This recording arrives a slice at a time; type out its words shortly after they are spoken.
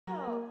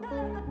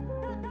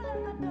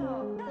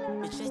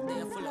From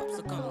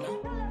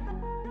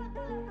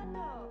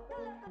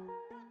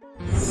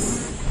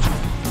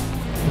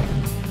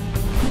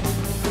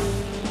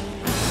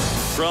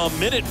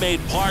Minute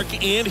Maid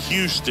Park in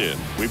Houston,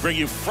 we bring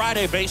you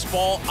Friday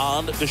baseball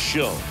on the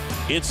show.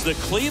 It's the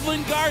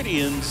Cleveland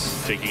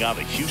Guardians taking on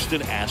the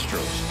Houston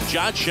Astros.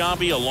 John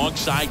Shambi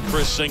alongside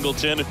Chris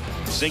Singleton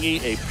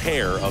singing a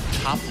pair of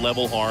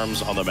top-level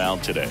arms on the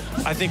mound today.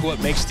 I think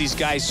what makes these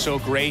guys so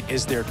great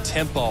is their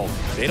tempo.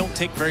 They don't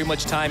take very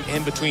much time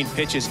in between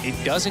pitches.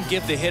 It doesn't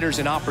give the hitters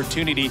an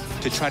opportunity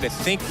to try to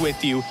think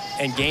with you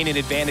and gain an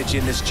advantage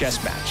in this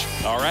chess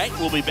match. All right,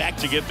 we'll be back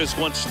to get this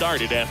one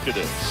started after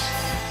this.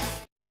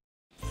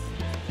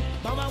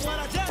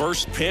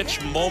 First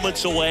pitch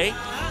moments away,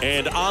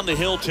 and on the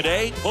hill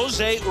today,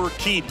 Jose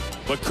Urquidy.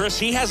 But Chris,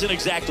 he hasn't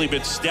exactly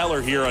been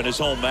stellar here on his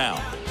home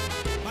mound.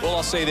 Well,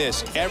 I'll say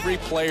this. Every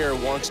player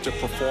wants to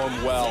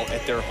perform well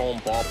at their home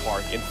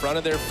ballpark, in front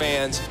of their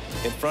fans,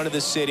 in front of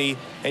the city.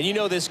 And you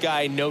know this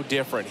guy no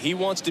different. He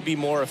wants to be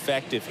more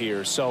effective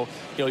here. So,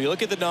 you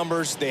look at the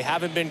numbers. They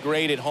haven't been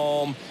great at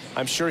home.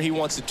 I'm sure he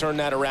wants to turn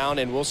that around,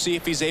 and we'll see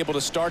if he's able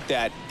to start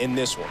that in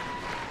this one.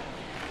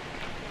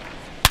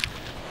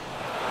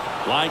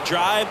 Line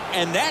drive,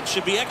 and that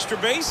should be extra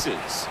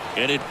bases.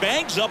 And it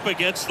bangs up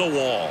against the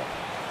wall.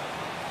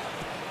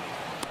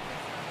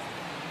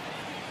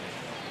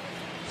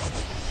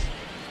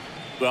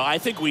 Well, I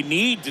think we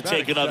need to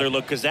take another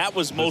look because that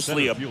was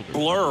mostly a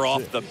blur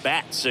off the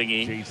bat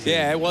singing.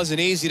 Yeah, it wasn't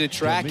easy to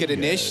track it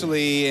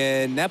initially,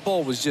 and that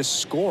ball was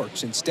just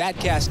scorched. And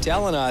StatCast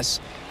telling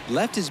us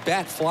left his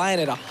bat flying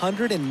at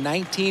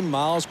 119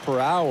 miles per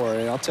hour.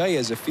 And I'll tell you,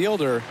 as a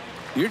fielder,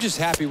 you're just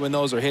happy when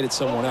those are hit at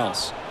someone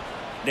else.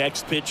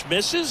 Next pitch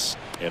misses,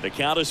 and the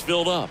count is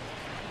filled up.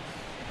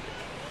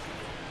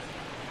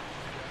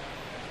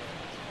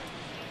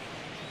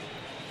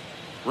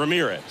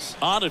 Ramirez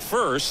on at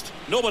first,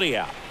 nobody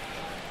out.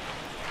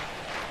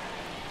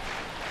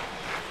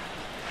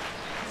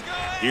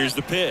 Here's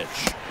the pitch.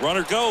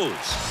 Runner goes.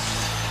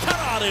 Cut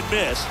on and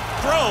miss.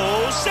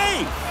 Throw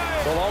safe.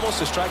 Well,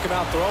 almost a strike him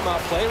out, throw him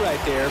out play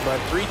right there, but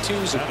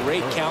 3-2 is a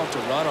great count to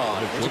run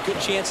on. There's a good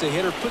chance the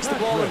hitter puts the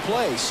ball in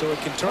play, so it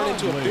can turn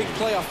into a big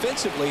play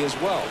offensively as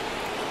well.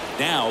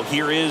 Now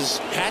here is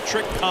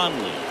Patrick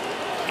Conley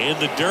in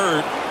the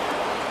dirt.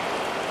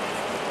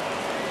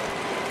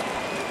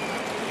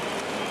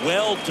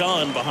 Well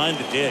done behind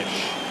the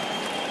dish.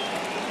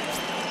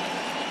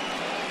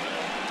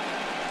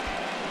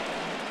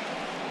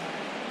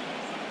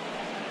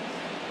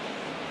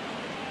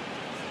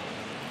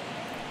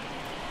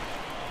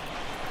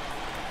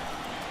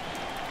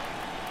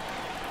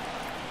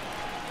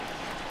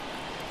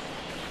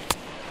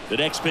 The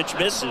next pitch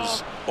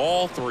misses.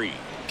 Ball 3.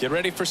 Get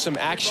ready for some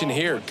action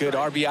here. Good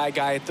RBI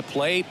guy at the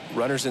plate,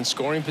 runners in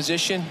scoring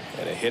position,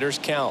 and a hitter's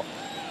count.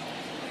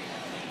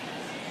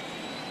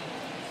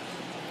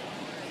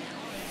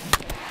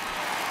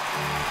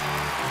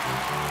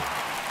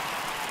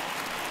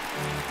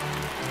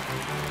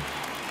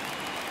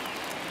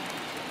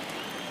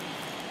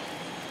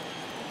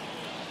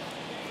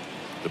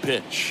 The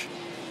pitch.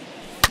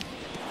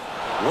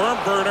 Worm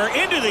burner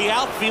into the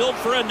outfield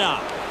for a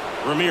knock.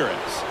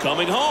 Ramirez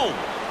coming home.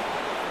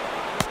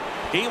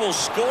 He will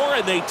score,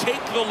 and they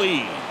take the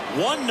lead.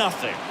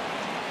 1-0.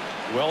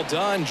 Well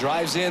done.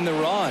 Drives in the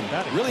run.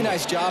 Really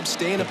nice job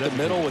staying up the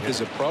middle with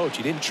his approach.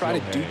 He didn't try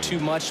to do too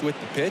much with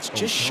the pitch.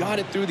 Just shot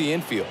it through the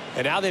infield.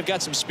 And now they've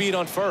got some speed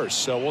on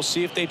first, so we'll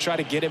see if they try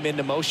to get him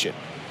into motion.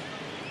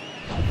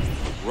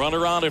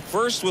 Runner on at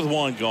first with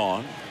one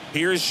gone.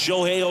 Here's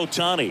Shohei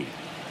Ohtani.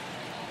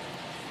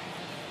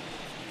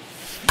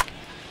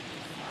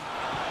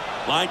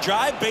 Line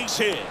drive, base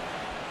hit.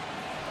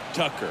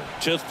 Tucker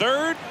to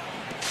third.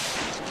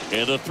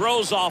 And the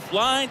throw's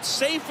offline,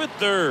 safe at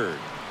third.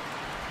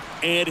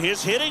 And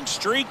his hitting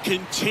streak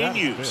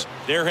continues.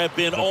 There have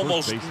been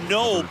almost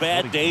no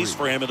bad days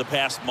for him in the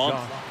past month.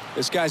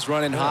 This guy's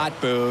running hot,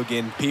 Boog,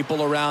 and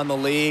people around the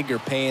league are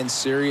paying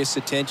serious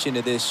attention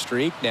to this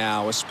streak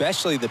now,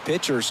 especially the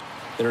pitchers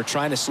that are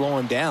trying to slow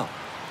him down.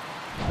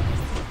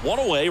 One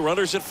away,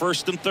 runners at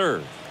first and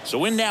third.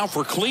 So in now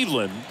for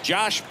Cleveland,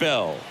 Josh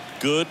Bell.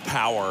 Good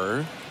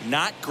power,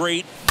 not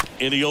great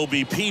in the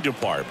OBP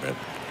department.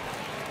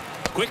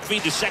 Quick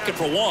feed to second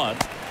for one.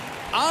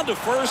 On to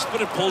first,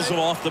 but it pulls him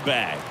off the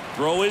bag.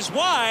 Throw is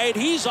wide.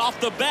 He's off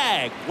the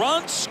bag.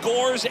 Run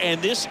scores, and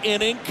this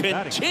inning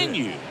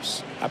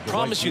continues. I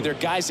promise you, there are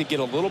guys that get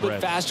a little bit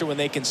faster when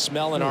they can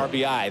smell an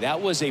RBI.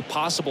 That was a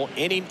possible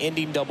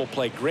inning-ending double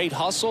play. Great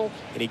hustle,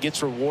 and he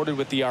gets rewarded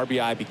with the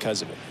RBI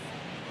because of it.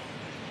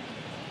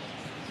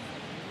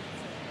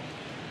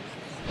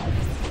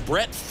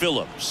 Brett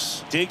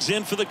Phillips digs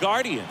in for the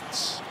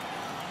Guardians.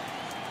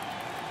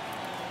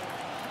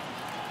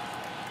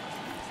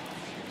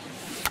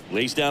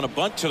 Lays down a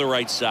bunt to the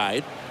right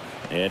side,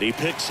 and he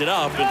picks it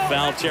up in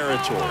foul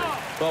territory.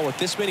 Well, with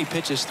this many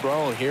pitches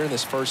thrown here in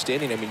this first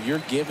inning, I mean,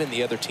 you're giving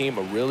the other team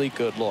a really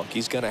good look.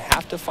 He's going to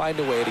have to find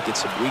a way to get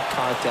some weak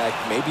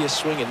contact, maybe a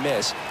swing and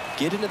miss,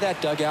 get into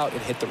that dugout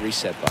and hit the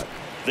reset button.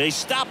 They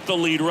stop the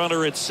lead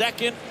runner at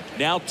second.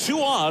 Now 2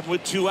 on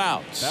with 2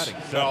 outs.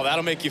 Well,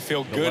 that'll make you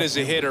feel good as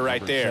a hitter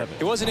right there.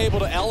 He wasn't able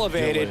to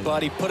elevate it,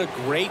 but he put a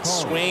great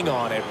swing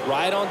on it.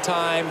 Right on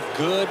time,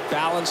 good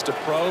balanced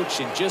approach,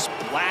 and just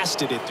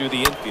blasted it through the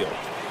infield.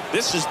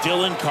 This is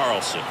Dylan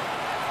Carlson.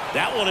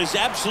 That one is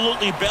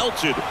absolutely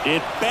belted.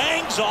 It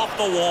bangs off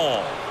the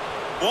wall.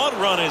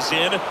 1 run is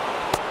in.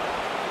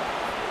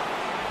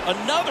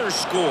 Another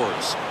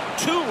scores.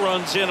 2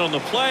 runs in on the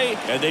play,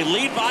 and they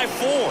lead by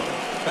 4.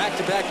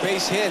 Back-to-back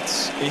base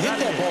hits. He hit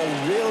that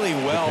ball really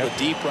well to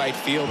deep right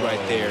field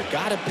right there.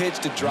 Got a pitch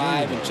to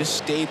drive and just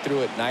stayed through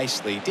it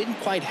nicely. Didn't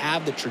quite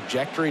have the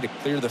trajectory to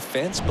clear the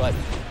fence, but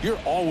you're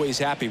always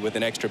happy with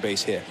an extra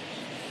base hit.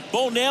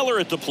 Bo Naylor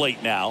at the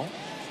plate now.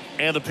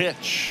 And the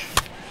pitch.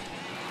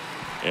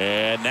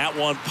 And that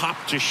one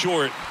popped to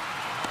short.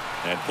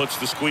 And puts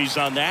the squeeze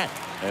on that.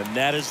 And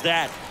that is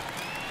that.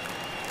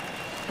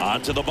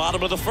 On to the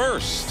bottom of the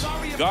first.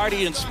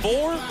 Guardians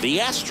 4. The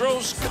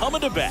Astros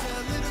coming to bat.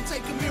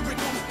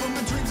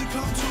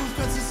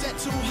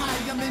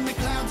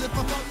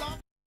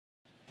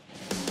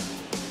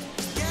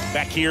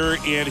 Back here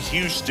in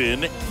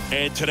Houston,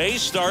 and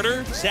today's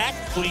starter, Zach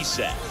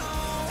Plesac.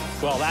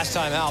 Well, last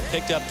time out,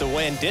 picked up the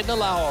win, didn't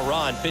allow a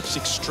run, pitched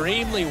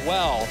extremely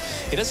well.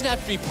 It doesn't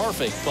have to be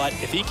perfect, but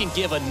if he can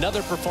give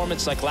another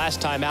performance like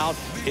last time out,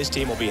 his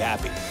team will be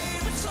happy.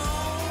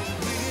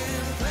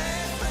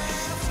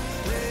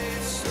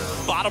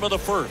 Bottom of the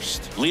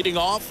first, leading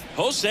off,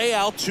 Jose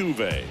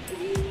Altuve.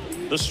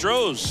 The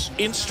Astros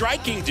in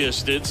striking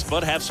distance,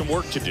 but have some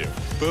work to do.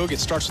 Boog, it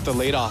starts with the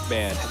leadoff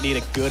man. Need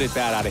a good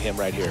at-bat out of him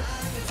right here.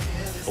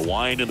 The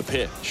wind and the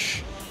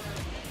pitch.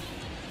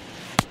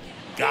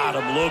 Got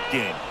him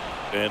looking.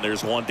 And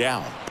there's 1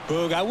 down.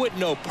 Boog, I wouldn't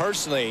know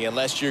personally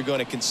unless you're going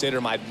to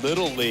consider my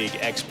little league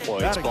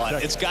exploits,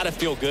 but it's got to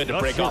feel good to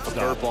break off a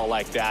curveball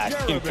like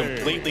that and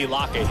completely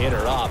lock a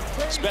hitter up,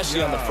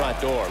 especially on the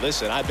front door.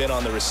 Listen, I've been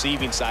on the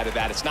receiving side of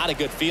that. It's not a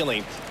good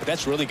feeling, but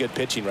that's really good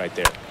pitching right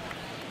there.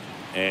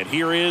 And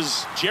here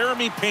is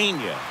Jeremy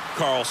Pena.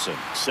 Carlson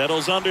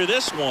settles under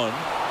this one,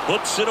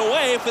 puts it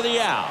away for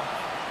the out.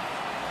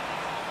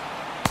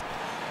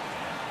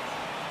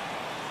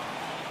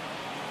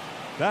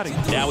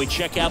 Now we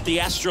check out the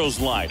Astros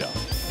lineup.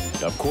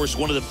 Of course,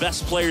 one of the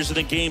best players in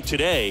the game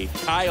today,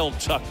 Kyle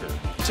Tucker.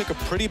 Took a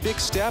pretty big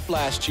step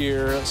last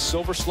year,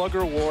 Silver Slugger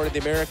Award in the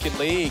American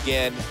League,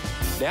 and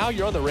now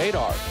you're on the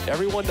radar.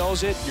 Everyone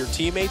knows it. Your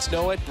teammates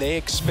know it. They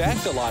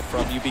expect a lot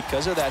from you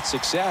because of that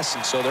success,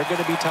 and so there are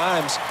going to be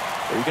times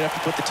where you're going to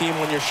have to put the team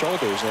on your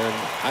shoulders, and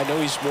I know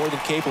he's more than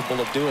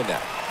capable of doing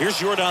that. Here's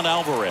Yordan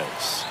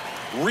Alvarez,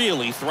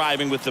 really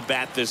thriving with the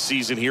bat this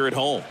season here at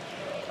home.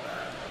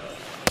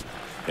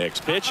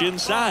 Next pitch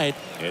inside,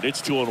 and it's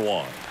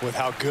 2-1. With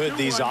how good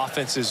these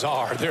offenses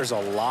are, there's a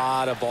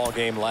lot of ball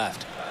game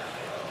left.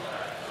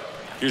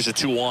 Here's a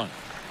 2-1.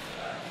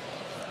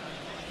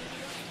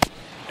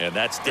 And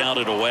that's down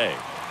and away.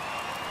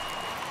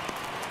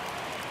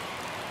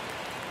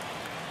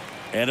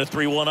 And a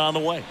 3-1 on the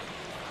way.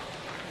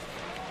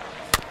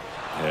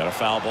 And a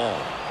foul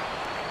ball.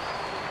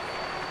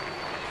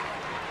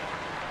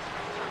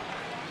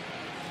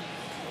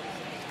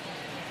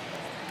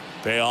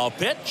 Payoff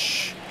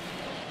pitch.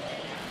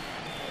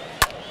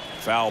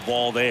 Foul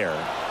ball there.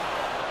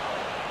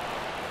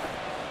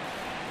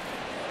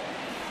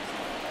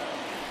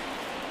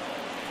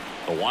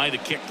 The wind to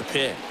kick the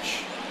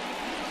pitch.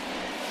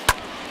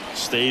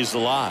 Stays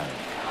alive.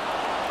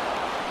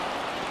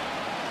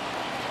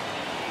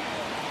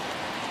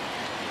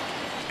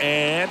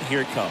 And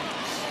here it comes.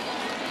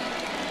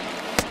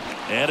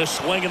 And a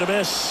swing and a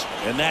miss.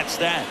 And that's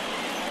that.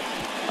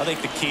 I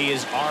think the key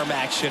is arm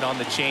action on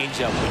the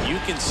changeup. When you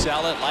can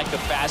sell it like the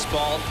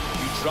fastball,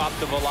 you drop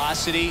the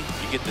velocity,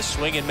 you get the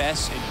swing and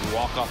miss, and you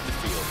walk off the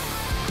field.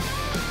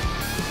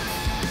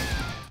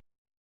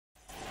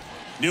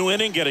 New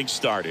inning getting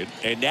started,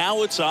 and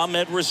now it's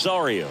Ahmed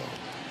Rosario.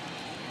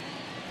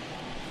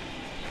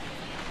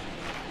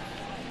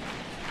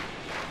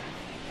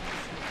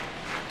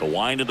 The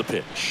wind of the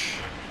pitch.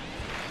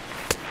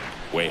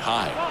 Way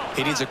high.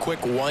 He needs a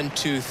quick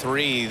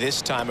 1-2-3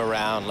 this time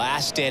around.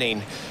 Last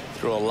inning,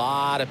 threw a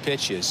lot of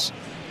pitches.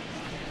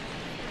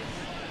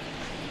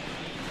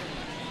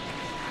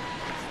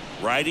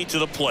 Righty to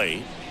the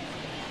plate.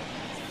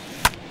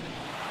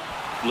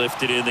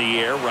 Lifted in the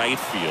air, right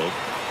field.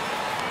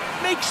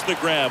 Makes the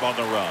grab on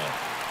the run.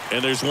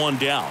 And there's 1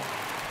 down.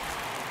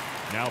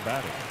 Now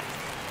batting.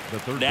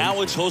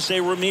 Now it's Jose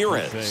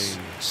Ramirez.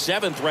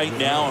 7th right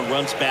now and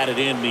runs batted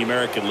in the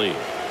American League.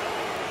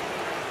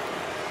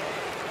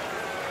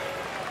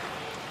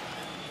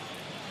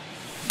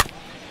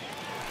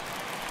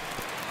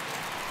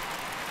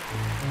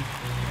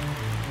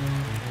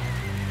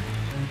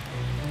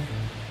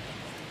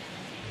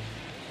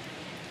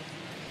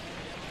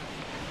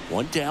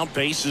 One down,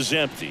 base is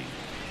empty.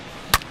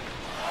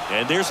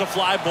 And there's a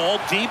fly ball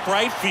deep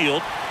right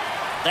field.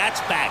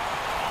 That's back.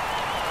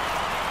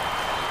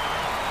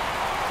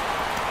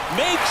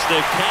 Makes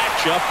the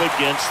catch up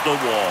against the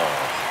wall.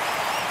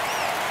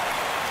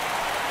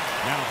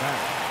 Now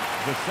back,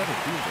 the center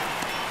fielder,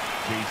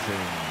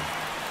 Jason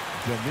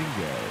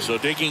Dominguez. So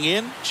digging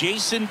in,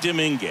 Jason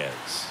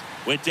Dominguez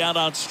went down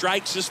on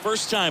strikes his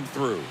first time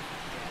through.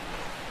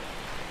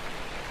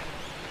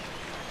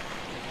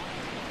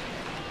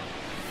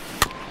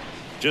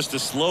 Just a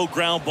slow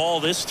ground ball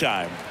this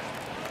time.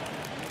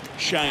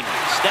 Shiner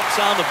steps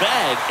on the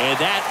bag, and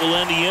that will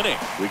end the inning.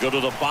 We go to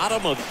the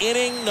bottom of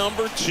inning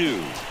number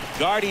 2.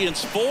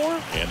 Guardians 4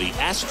 and the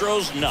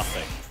Astros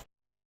nothing.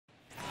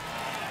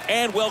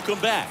 And welcome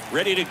back.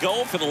 Ready to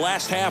go for the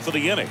last half of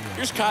the inning.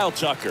 Here's Kyle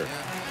Tucker.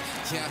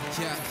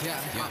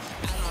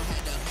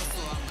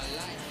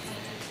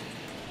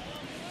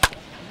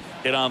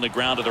 Hit on the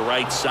ground to the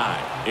right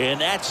side, and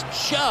that's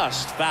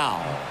just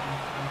foul.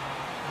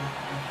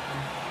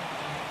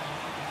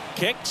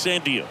 Kicks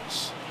and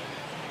deals.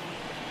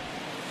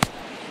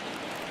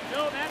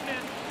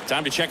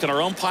 Time to check on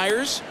our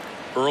umpires.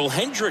 Earl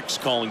Hendricks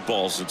calling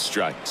balls and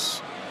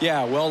strikes.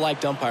 Yeah,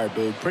 well-liked umpire,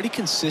 Boog. Pretty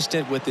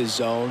consistent with his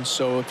zone,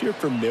 so if you're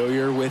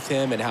familiar with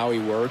him and how he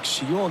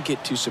works, you won't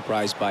get too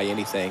surprised by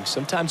anything.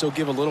 Sometimes he'll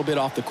give a little bit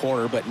off the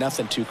corner, but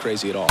nothing too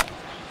crazy at all.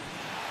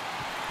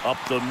 Up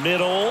the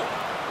middle.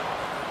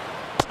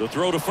 The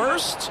throw to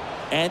first,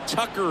 and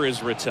Tucker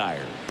is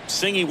retired.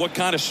 Singy, what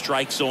kind of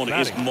strike zone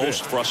is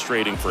most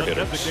frustrating for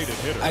hitters?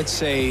 I'd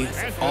say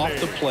off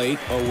the plate,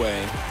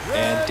 away,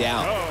 and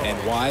down. And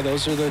why?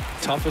 Those are the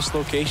toughest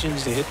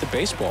locations to hit the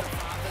baseball.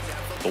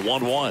 The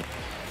 1-1.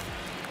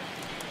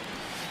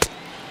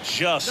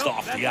 Just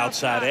off the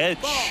outside edge.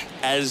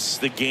 As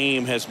the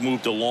game has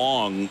moved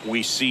along,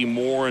 we see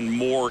more and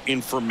more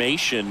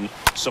information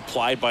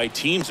supplied by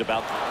teams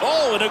about.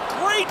 Oh, and a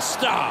great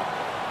stop.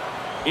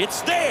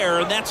 It's there,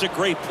 and that's a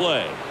great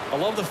play. I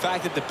love the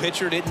fact that the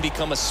pitcher didn't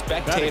become a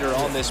spectator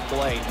on this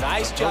play.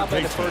 Nice job by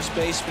the first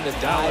baseman to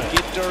dive,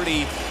 get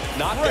dirty,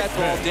 knock that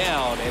ball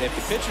down. And if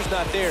the pitcher's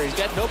not there, he's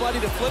got nobody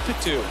to flip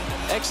it to.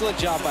 Excellent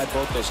job by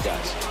both those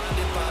guys.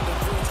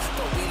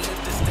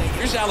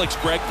 Here's Alex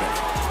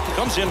Bregman.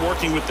 Comes in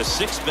working with the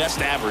 6th best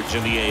average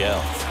in the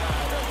AL.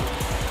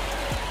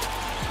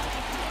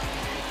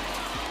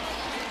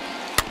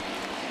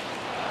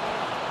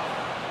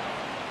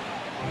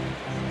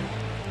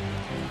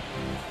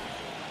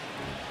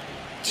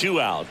 Two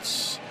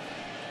outs.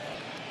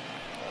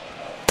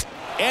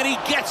 And he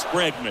gets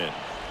Bregman.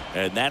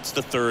 And that's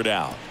the 3rd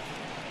out.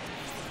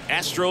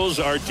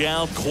 Astros are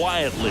down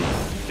quietly.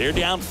 They're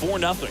down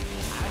 4-0.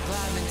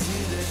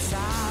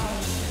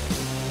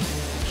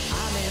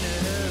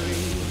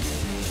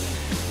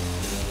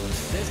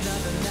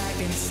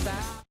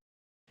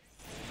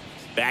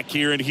 Back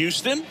here in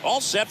Houston,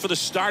 all set for the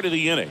start of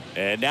the inning.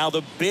 And now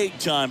the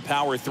big-time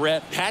power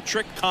threat,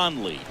 Patrick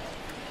Conley.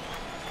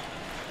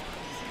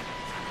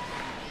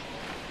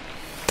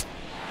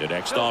 The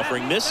next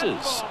offering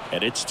misses,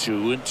 and it's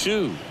 2-2.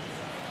 2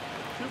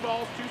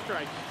 balls, 2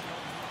 strikes.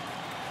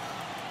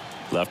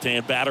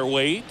 Left-hand batter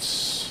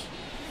waits.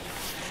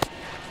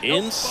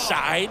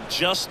 Inside,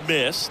 just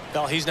missed.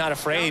 Well, he's not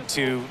afraid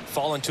to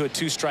fall into a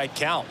 2-strike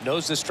count.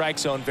 Knows the strike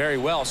zone very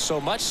well,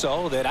 so much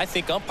so that I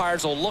think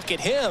umpires will look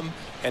at him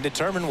and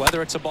determine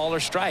whether it's a ball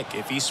or strike,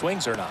 if he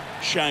swings or not.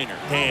 Shiner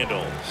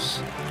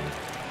handles.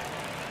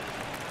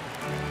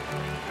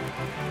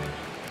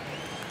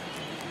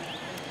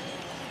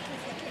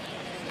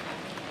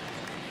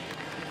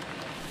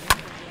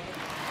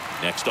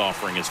 Next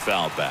offering is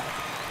fouled back.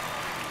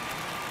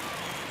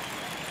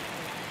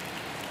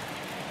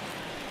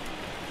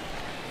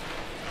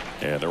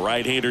 And the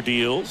right-hander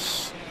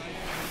deals.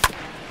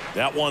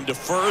 That one to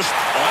first.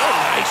 Oh,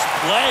 nice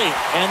play.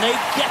 And they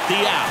get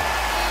the out.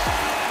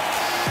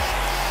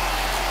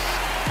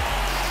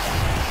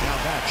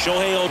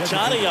 Shohei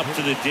Ohtani up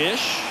to the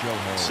dish.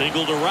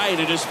 Single to right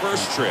at his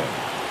first trip.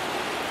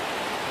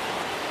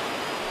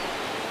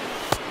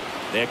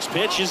 Next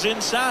pitch is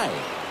inside.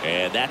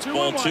 And that's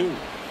ball 2.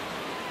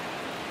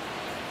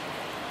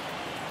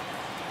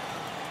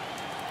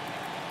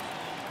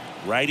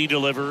 Righty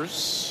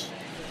delivers.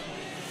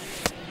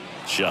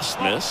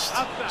 Just missed.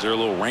 Is there a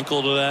little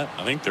wrinkle to that?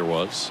 I think there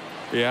was.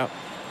 Yeah.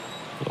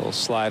 A little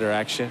slider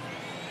action.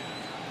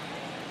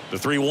 The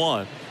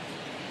 3-1.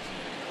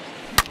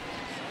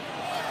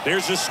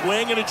 There's a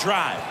swing and a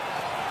drive.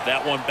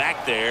 That one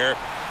back there.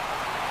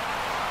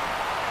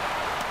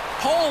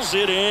 Pulls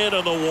it in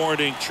on the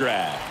warning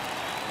track.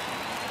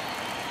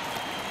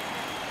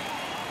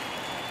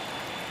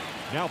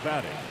 Now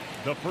batting,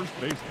 the first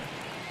baseman,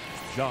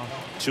 Josh.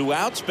 2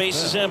 outs,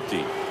 base is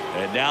empty.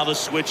 And now the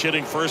switch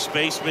hitting first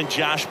baseman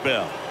Josh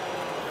Bell.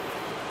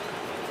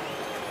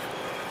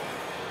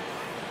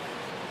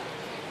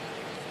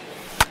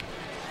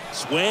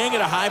 Swing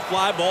and a high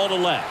fly ball to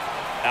left.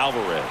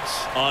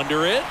 Alvarez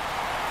under it.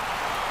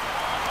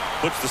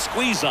 Puts the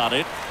squeeze on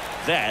it.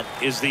 That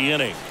is the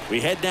inning.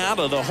 We head now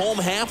to the home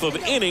half of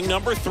inning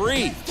number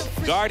 3.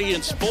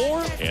 Guardians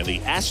 4 and the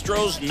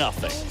Astros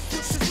nothing.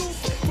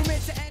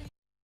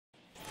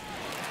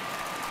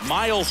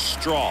 Miles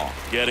Straw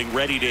getting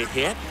ready to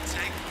hit.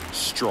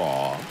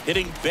 Straw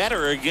hitting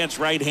better against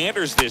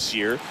right-handers this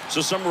year,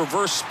 so some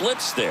reverse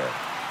splits there.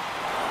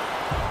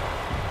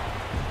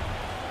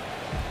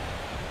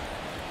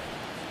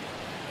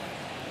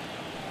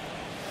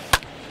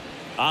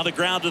 On the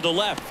ground to the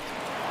left.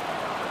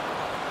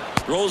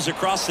 Throws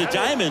across the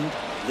diamond.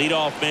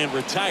 Leadoff man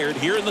retired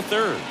here in the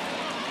third.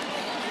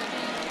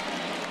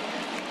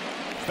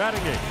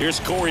 Batting eighth.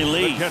 Here's Corey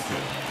Lee.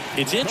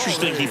 It's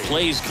interesting he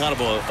plays kind of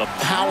a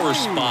power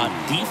spot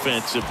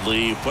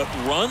defensively, but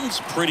runs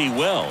pretty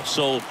well.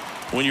 So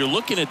when you're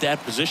looking at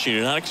that position,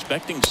 you're not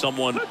expecting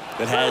someone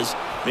that has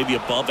maybe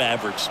above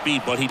average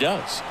speed, but he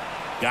does.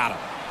 Got him.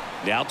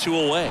 Now 2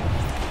 away.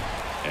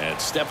 And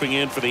stepping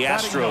in for the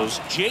Astros,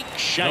 Jake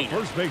Shiner. The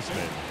first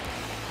baseman,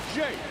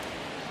 Jake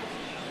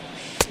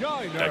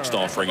Shiner. Next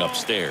offering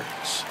upstairs.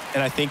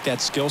 And I think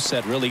that skill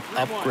set really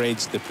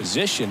upgrades the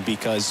position,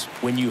 because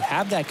when you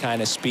have that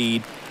kind of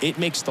speed, it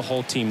makes the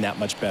whole team that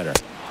much better.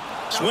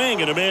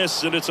 Swing and a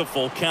miss, and it's a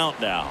full count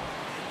now.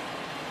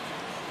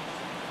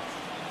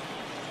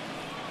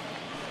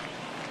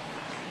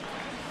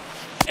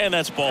 And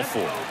that's ball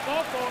 4.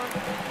 Ball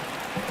 4.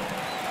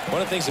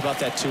 One of the things about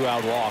that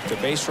 2-out walk, the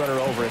base runner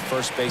over at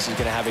first base is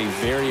going to have a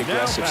very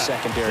aggressive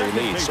secondary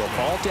lead. So a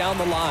ball down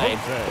the line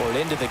or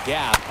into the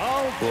gap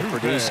will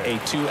produce a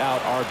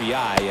 2-out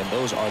RBI, and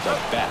those are the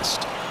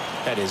best.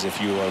 That is, if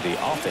you are the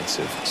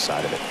offensive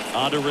side of it.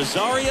 On to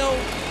Rosario,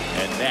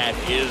 and that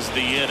is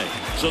the inning.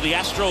 So the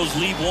Astros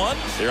lead 1.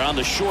 They're on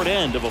the short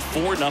end of a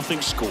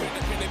 4-0 score.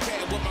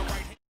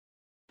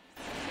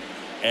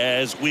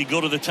 As we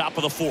go to the top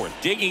of the 4th,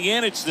 digging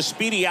in, it's the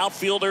speedy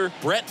outfielder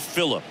Brett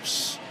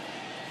Phillips.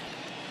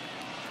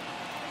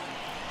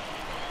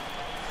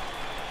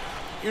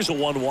 Here's a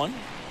 1-1.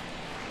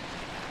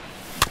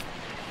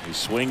 He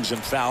swings and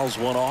fouls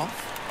one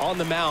off. On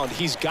the mound,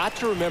 he's got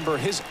to remember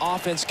his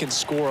offense can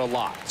score a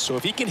lot. So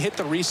if he can hit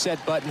the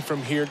reset button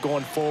from here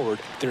going forward,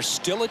 there's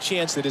still a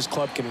chance that his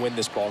club can win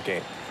this ball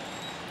game.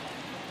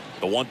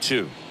 The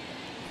 1-2.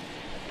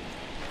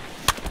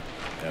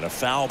 And a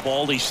foul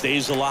ball. He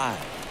stays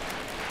alive.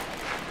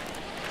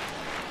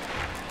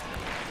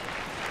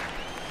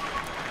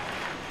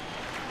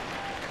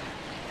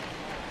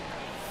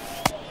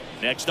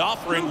 Next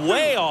offering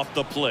way off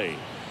the plate.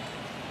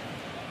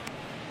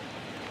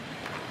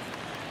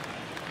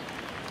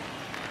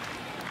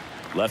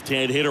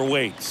 Left-hand hitter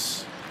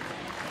waits.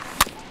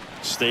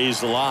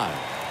 Stays alive.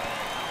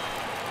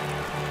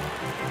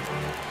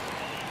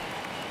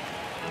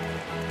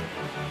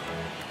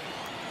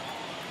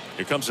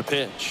 Here comes a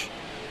pitch.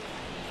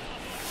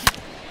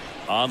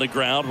 On the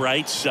ground,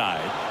 right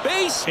side.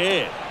 Base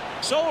hit.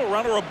 So a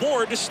runner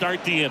aboard to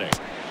start the inning.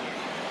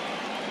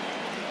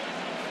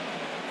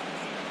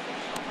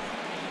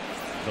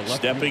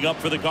 Stepping up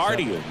for the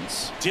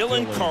Guardians,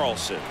 Dylan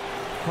Carlson.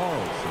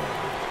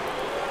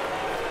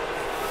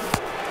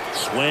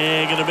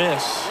 Swing and a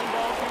miss.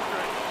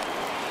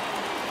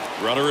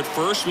 Runner at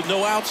first with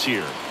no outs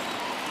here.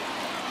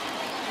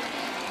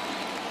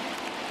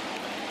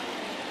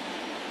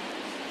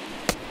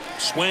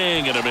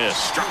 Swing and a miss.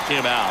 Struck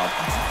him out.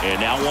 And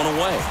now 1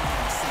 away.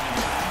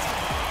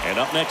 And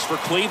up next for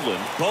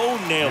Cleveland, Bo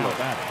Naylor.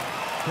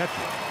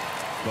 Catcher,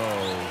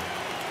 Bo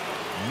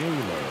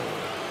Naylor.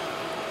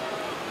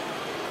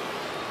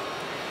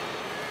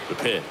 The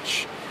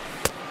pitch.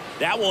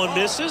 That one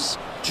misses.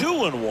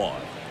 2-1.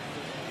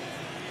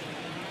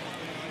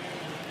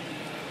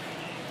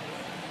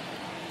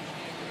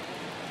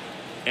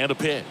 And a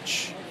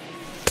pitch.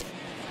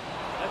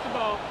 That's a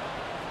ball.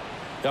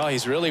 No,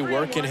 he's really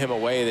working him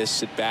away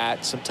this at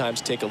bat.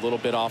 Sometimes take a little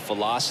bit off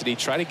velocity.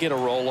 Try to get a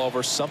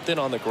rollover, something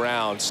on the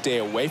ground. Stay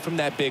away from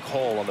that big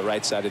hole on the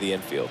right side of the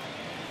infield.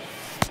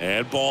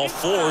 And ball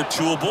 4,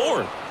 2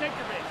 aboard. Take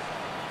your base.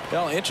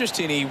 Well,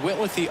 interesting. He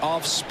went with the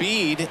off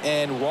speed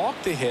and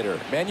walked the hitter.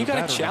 Man, you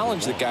got to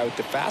challenge the guy with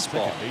the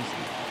fastball.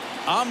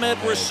 Ahmed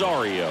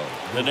Rosario,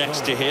 the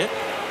next to hit.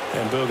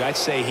 And Boog, I'd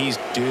say he's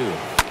due.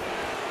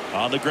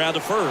 On the ground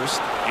to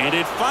first, and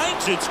it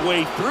finds its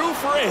way through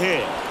for a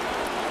hit.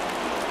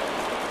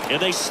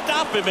 And they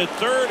stop him at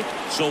third,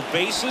 so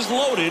bases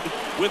loaded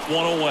with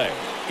 1 away.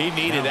 He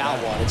needed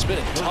that one. It's been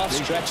a tough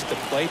stretch at the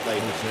plate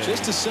lately.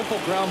 Just a simple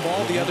ground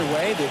ball the other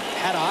way that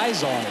had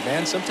eyes on it,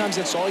 man. Sometimes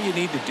that's all you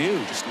need to do.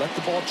 Just let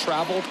the ball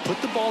travel,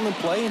 put the ball in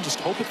play, and just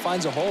hope it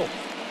finds a hole.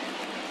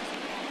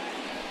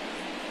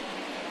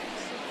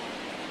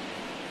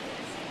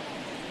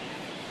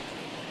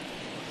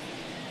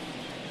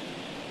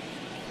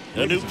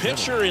 A new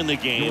pitcher in the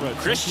game,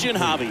 Christian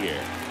Javier.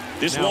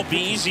 This won't be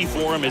easy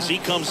for him as he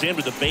comes in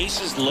with the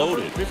bases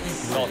loaded.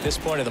 Well, at this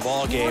point of the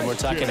ball game, we're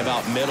talking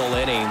about middle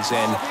innings,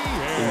 and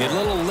you need a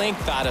little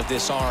length out of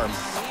this arm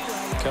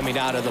coming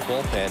out of the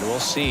bullpen. We'll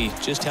see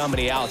just how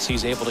many outs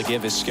he's able to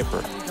give his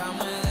skipper.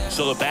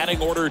 So the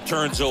batting order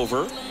turns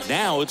over.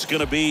 Now it's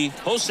going to be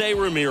Jose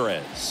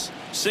Ramirez.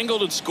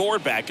 Singled and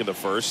scored back in the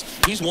first.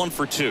 He's 1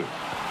 for 2.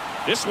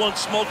 This one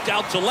smoked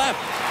out to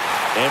left,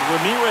 and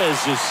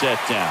Ramirez is set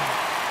down.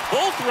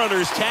 Both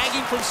runners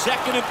tagging from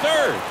second and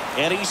third,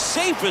 and he's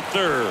safe at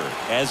third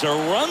as a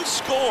run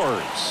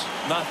scores.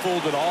 Not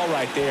fooled at all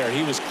right there.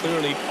 He was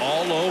clearly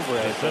all over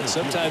it, but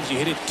sometimes you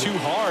hit it too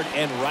hard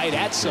and right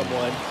at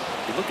someone.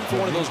 You're looking for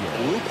one of those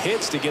loop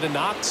hits to get a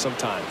knock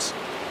sometimes.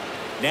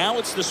 Now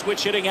it's the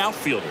switch hitting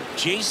outfielder,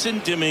 Jason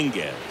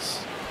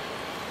Dominguez.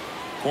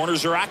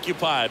 Corners are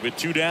occupied with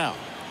 2 down.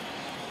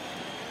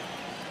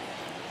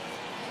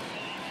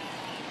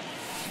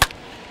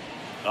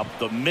 Up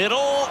the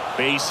middle,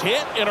 base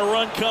hit, and a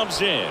run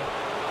comes in.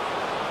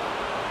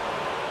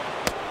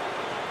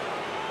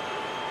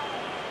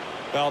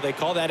 Well, they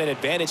call that an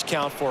advantage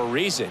count for a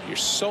reason. You're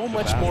so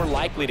much more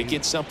likely to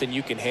get something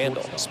you can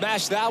handle.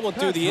 Smash that one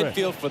through the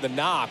infield for the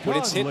knock. When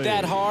it's hit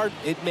that hard,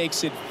 it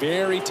makes it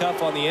very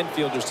tough on the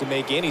infielders to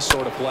make any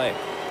sort of play.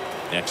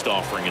 Next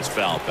offering is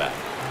foul back.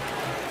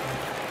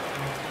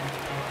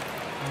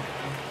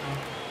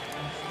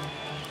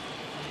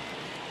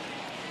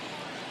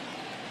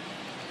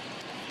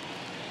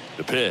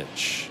 The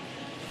pitch.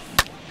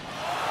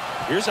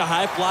 Here's a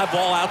high fly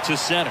ball out to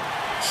center.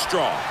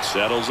 Strong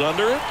settles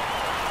under it.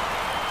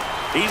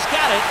 He's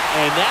got it,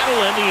 and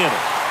that'll end the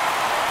inning.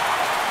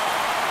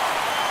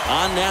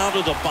 On now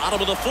to the bottom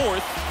of the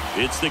 4th.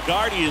 It's the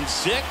Guardians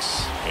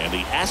 6 and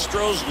the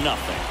Astros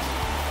nothing.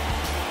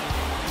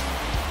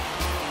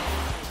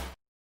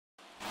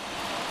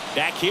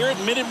 Back here at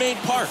Minute Maid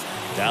Park.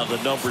 Now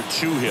the number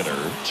 2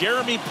 hitter,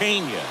 Jeremy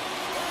Pena.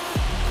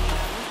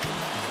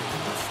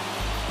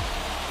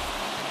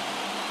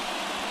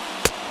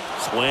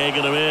 Swing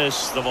and a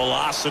miss. The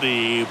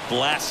velocity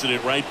blasted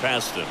it right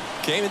past him.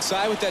 Came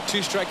inside with that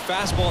 2-strike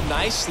fastball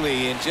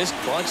nicely and just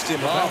bunched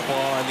him up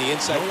on the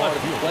inside part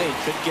of the plate.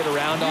 Couldn't get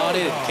around on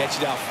it and catch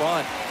it out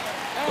front.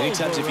 Many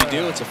times if you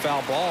do, it's a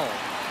foul ball.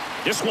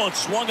 This one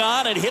swung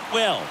on and hit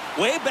well.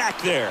 Way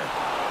back there.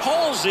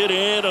 Pulls it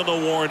in on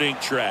the warning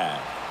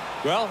track.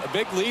 Well, a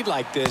big lead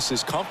like this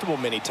is comfortable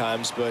many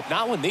times, but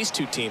not when these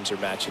 2 teams are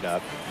matching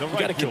up. You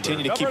got to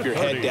continue to keep your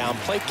head down,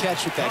 play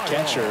catch with that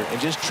catcher,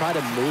 and just try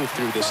to move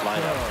through this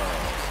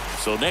lineup.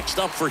 So next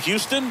up for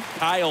Houston,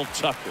 Kyle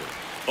Tucker.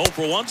 0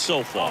 for 1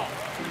 so far.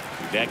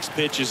 Next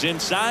pitch is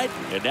inside,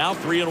 and now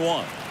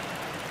 3-1.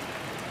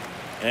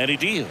 And he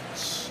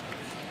deals.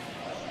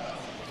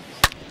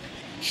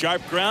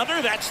 Sharp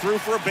grounder, that's through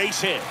for a base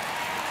hit.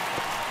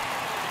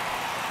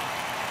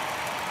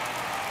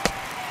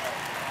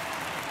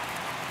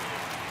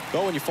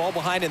 Well, when you fall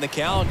behind in the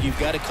count, you've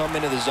got to come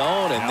into the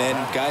zone, and then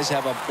guys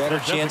have a better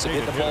chance of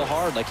hitting the ball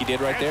hard like he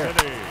did right there.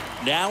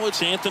 Now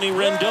it's Anthony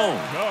Rendon.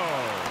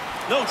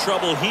 No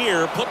trouble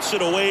here, puts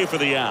it away for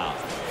the out.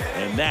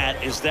 And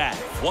that is that.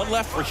 1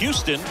 left for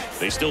Houston.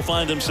 They still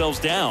find themselves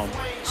down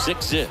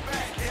 6-0.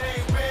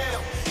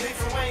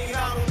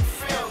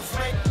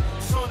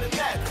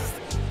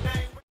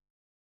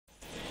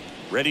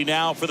 Ready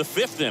now for the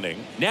 5th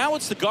inning. Now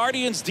it's the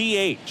Guardians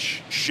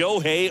DH,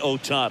 Shohei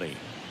Ohtani.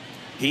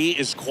 He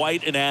is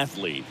quite an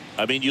athlete.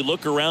 I mean, you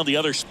look around the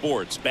other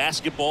sports,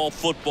 basketball,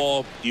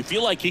 football, you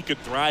feel like he could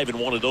thrive in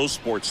one of those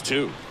sports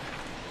too.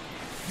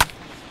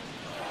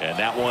 And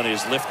that one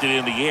is lifted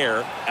in the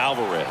air.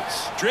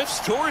 Alvarez drifts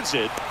towards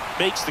it,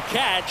 makes the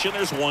catch, and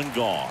there's 1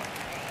 gone.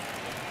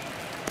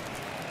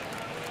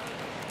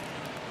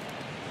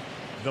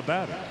 The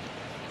batter,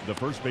 the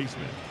first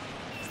baseman,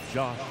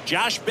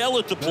 Josh Bell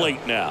at the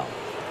plate now.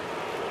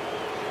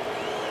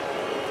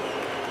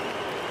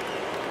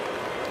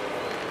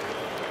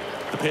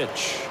 The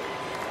pitch.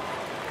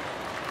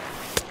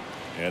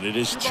 And it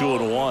is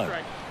 2-1.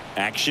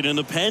 Action in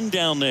the pen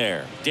down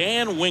there.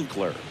 Dan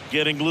Winkler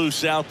getting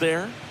loose out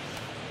there.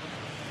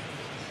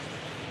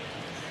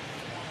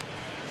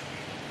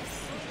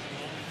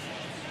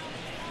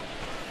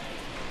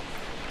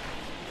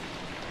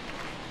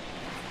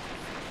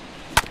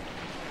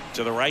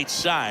 To the right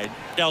side.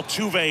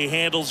 Altuve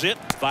handles it.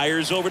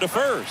 Fires over to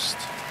first.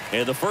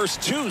 And the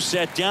first 2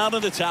 set down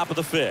at the top of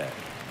the 5th.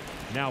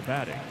 now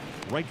batting,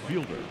 right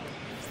fielder,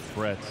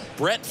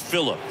 Brett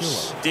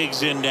Phillips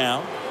digs in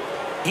now.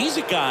 He's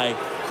a guy,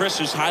 Chris,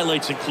 whose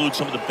highlights include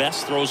some of the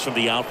best throws from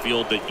the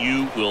outfield that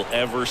you will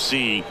ever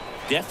see.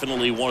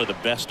 Definitely one of the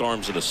best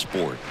arms of the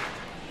sport.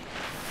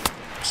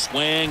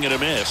 Swing and a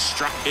miss.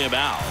 Struck him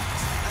out.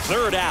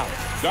 Third out.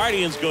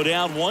 Guardians go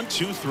down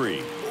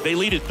 1-2-3. They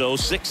lead it, though,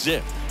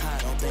 6-0. I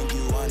don't think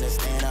you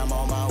understand, I'm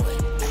on my way.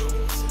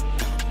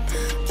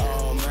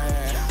 Oh,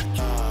 man.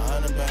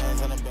 100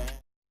 bands, 100 bands.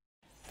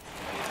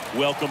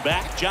 Welcome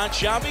back. John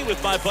Sciambi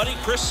with my buddy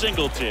Chris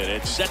Singleton.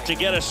 It's set to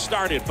get us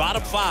started.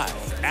 Bottom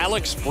 5.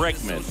 Alex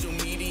Bregman. Social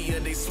media,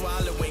 they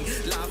swallowing.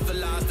 Life for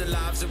lives, the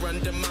lives are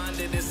undermined.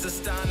 It's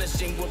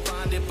astonishing. We're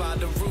bonded by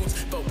the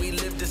roots, but we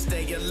live to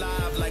stay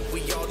alive. Like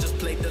we all just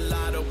played the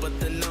lotto, but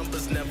the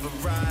numbers never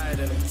ride,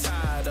 and I'm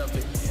tired of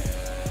it.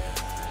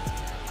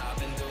 I've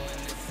been doing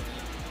this.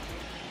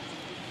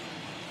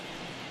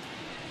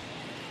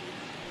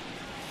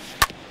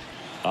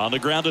 On the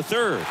ground to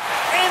third.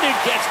 And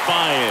it gets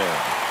by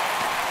him.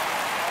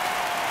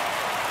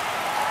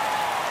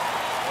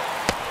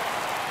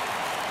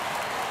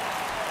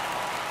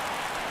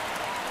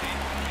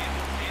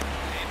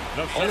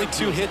 Only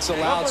 2 hits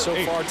allowed so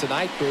far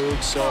tonight,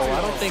 Boog, so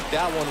I don't think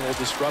that one will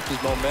disrupt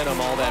his momentum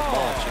all that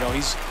much. You know,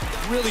 he's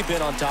really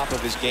been on top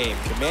of his game,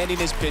 commanding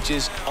his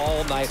pitches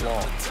all night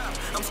long.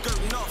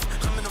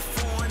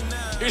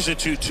 Here's a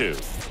 2-2.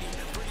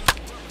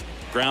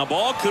 Ground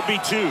ball could be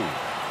 2.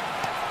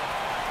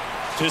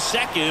 To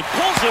second,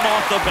 pulls him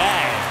off the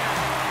bag.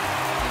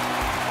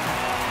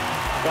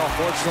 Well,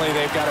 fortunately,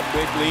 they've got a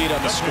big lead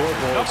on the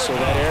scoreboard, so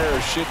that error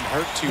shouldn't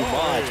hurt too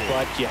much.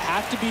 But you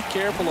have to be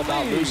careful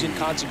about losing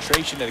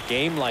concentration in a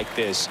game like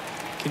this.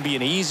 It can be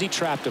an easy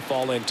trap to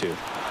fall into.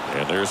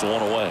 And there's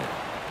one away.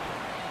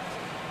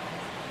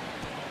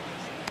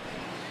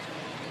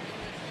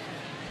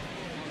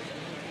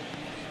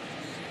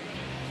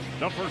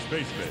 The first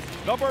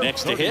baseman.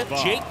 Next to hit,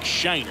 Jake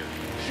Shiner.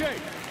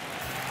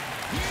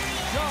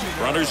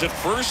 Runners at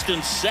first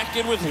and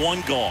second with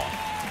one gone.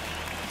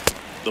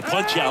 The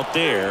punch out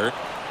there,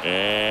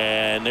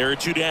 and there are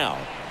two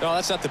down. No,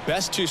 that's not the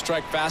best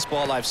two-strike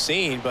fastball I've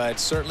seen, but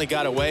certainly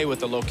got away with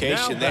the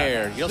location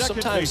there. You know,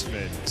 sometimes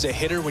as a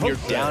hitter, when you're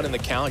down in the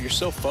count, you're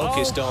so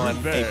focused on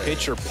a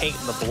pitcher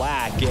painting the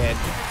black, and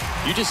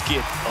you just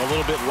get a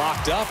little bit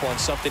locked up on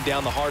something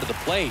down the heart of the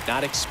plate,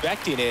 not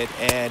expecting it,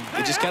 and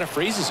it just kind of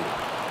freezes you.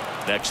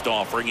 Next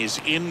offering is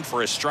in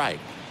for a strike.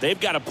 They've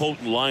got a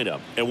potent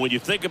lineup, and when you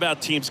think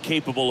about teams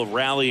capable of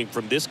rallying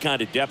from this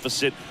kind of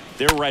deficit,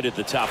 they're right at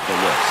the top of the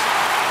list.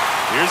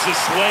 Here's a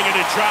swing and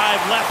a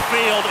drive left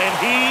field, and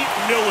he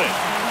knew it.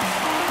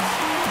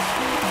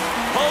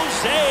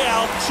 Jose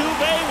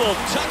Altuve will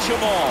touch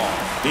them all.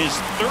 His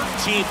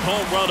 13th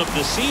home run of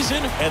the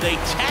season, and they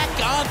tack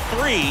on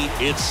 3.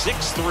 It's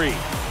 6-3.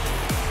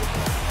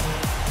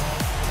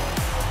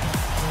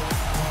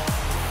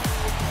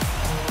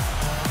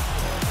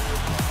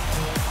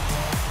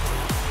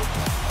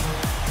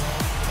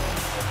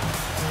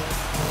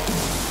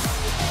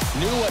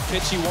 Knew what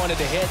pitch he wanted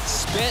to hit,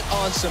 spent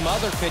on some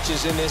other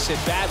pitches in this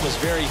at-bat, was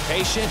very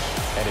patient,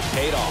 and it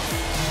paid off.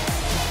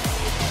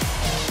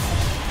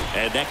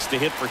 And next to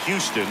hit for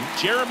Houston,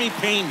 Jeremy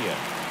Pena.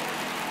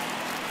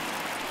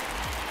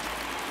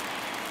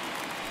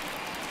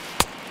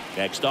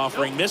 Next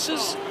offering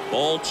misses,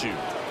 ball 2.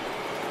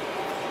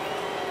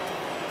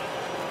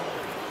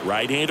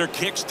 Right-hander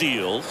kicks,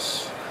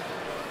 deals.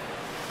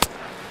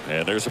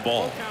 And there's a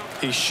ball.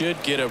 He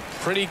should get a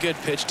pretty good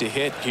pitch to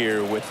hit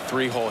here with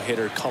 3-hole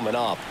hitter coming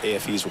up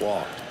if he's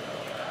walked.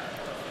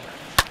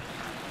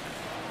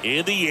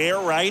 In the air,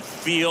 right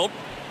field.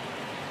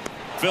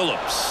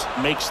 Phillips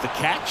makes the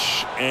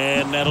catch,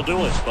 and that'll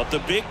do it. But the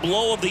big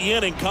blow of the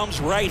inning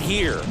comes right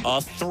here. A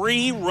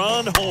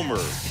 3-run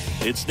homer.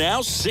 It's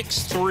now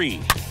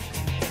 6-3.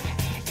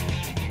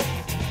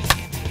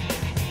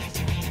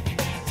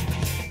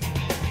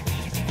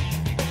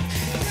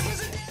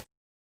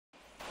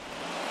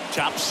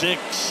 Top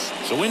 6.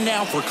 So in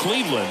now for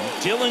Cleveland,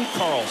 Dylan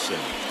Carlson.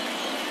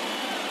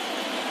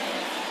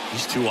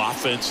 These two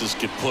offenses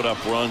can put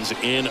up runs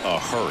in a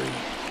hurry.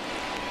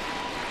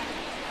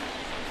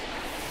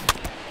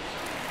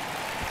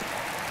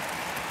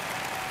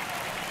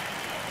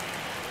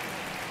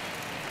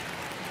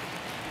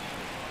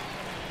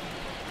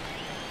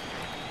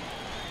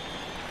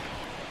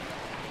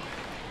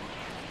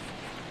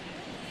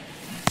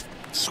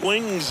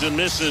 Swings and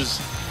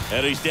misses,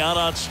 and he's down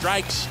on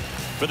strikes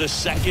for the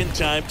second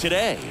time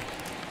today.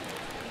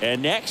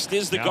 And next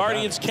is the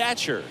Guardians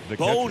catcher,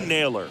 Bo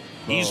Naylor.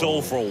 He's 0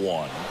 for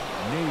 1.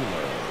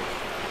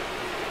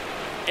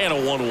 And a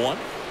 1-1.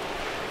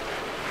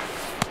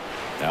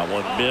 That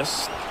one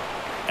missed.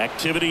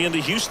 Activity in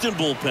the Houston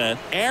bullpen.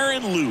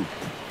 Aaron Loop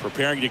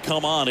preparing to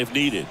come on if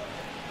needed.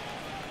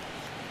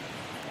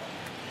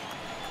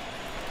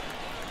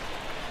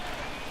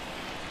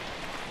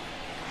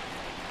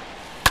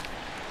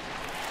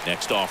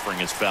 Next offering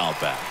is fouled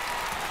back.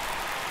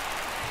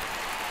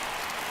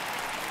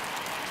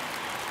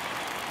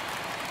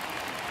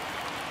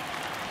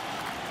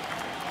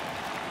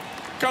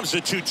 Comes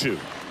the 2-2.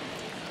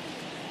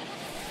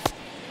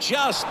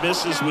 Just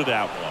misses with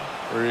that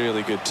one.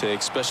 Really good take,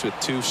 especially with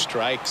 2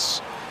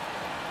 strikes.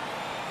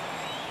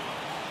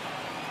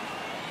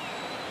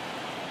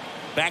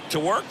 Back to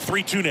work,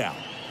 3-2 now.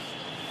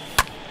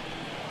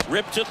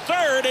 Ripped to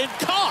third and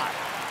caught.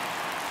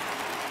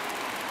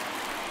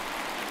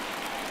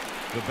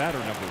 The batter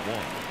number 1,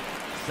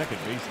 second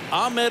baseman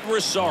Ahmed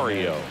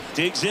Rosario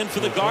digs in for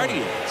the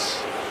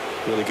Guardians.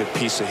 Really good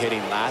piece of hitting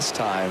last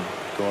time,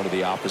 going to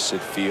the opposite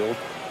field.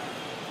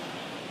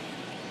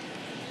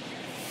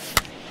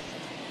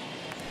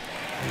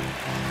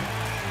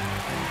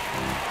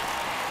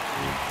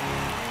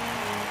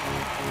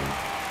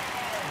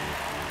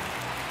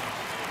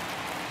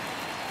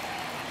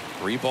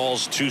 Three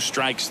balls, 2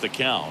 strikes the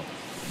count.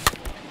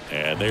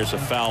 And there's a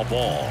foul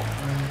ball.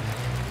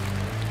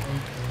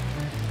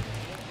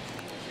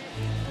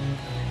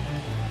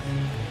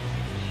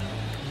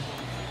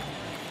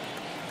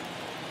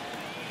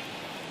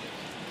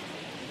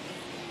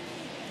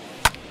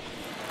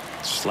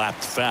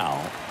 Slapped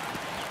foul.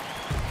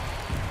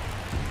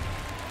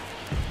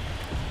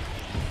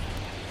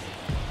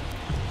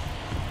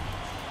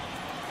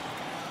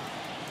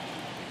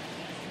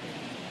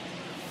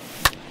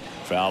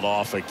 Fouled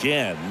off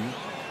again,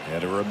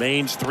 and it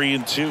remains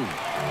 3-2.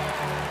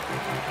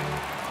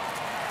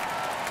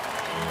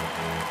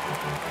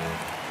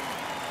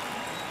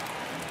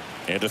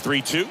 And a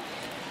 3-2.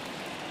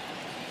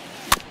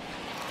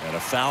 And a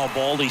foul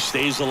ball. He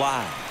stays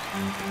alive.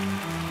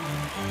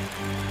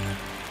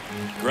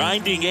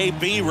 Grinding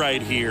AB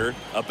right here,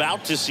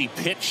 about to see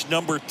pitch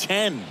number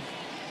 10.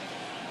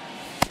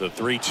 The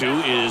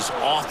 3-2 is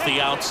off the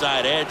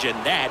outside edge,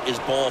 and that is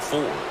ball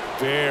 4.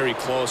 Very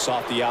close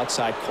off the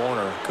outside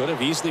corner. Could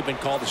have easily been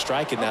called a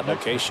strike in that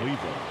location.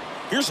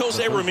 Here's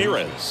Jose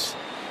Ramirez.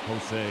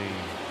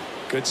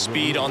 Good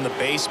speed on the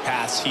base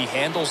pass. He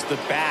handles the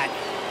bat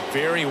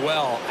very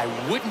well.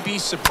 I wouldn't be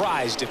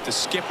surprised if the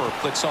skipper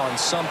puts on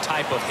some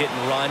type of hit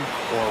and run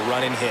or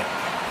run and hit.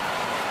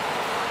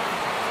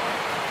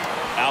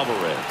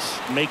 Alvarez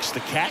makes the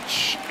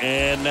catch,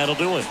 and that'll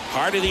do it.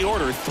 Part of the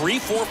order,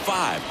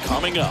 3-4-5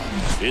 coming up.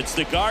 It's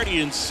the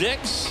Guardians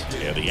 6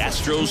 and the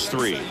Astros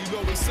 3.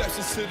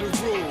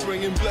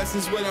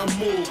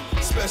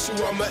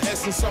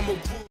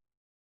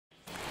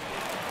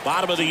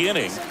 Bottom of the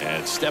inning,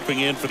 and stepping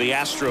in for the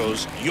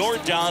Astros,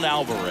 Yordan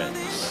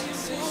Alvarez.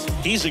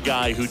 He's a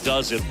guy who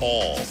does it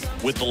all.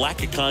 With the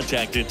lack of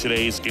contact in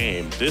today's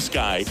game, this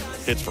guy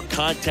hits for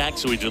contact,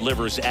 so he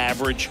delivers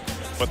average,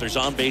 but there's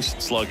on-base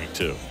slugging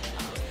too.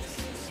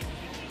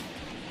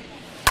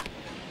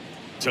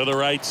 To the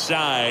right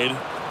side,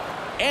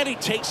 and he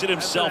takes it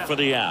himself for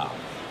the out.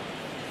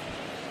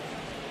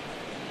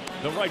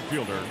 The right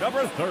fielder,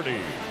 number 30,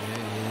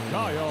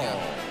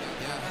 Kyle.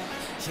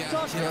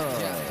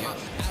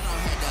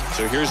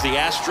 So here's the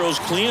Astros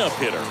cleanup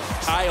hitter,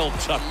 Kyle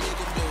Tucker,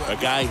 a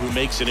guy who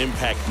makes an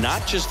impact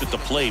not just at the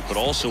plate but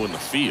also in the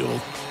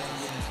field.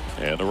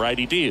 And the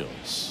righty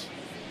deals.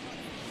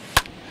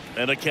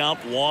 And a count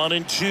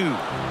 1-2.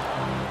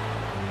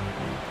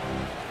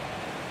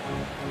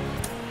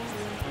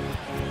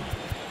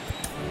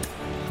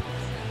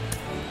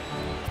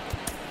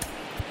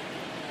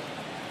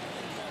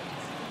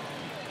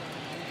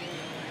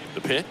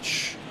 The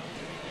pitch.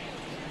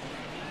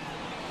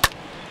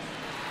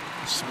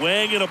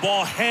 Swing and a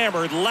ball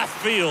hammered left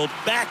field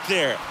back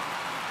there.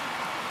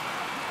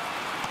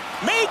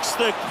 Makes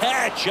the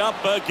catch up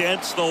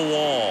against the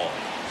wall.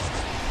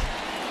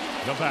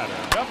 The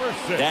batter, number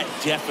 6. That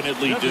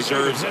definitely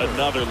deserves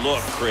another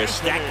look, Chris.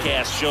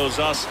 StatCast shows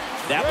us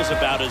that was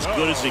about as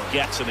good as it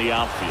gets in the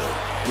outfield.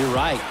 You're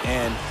right,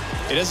 and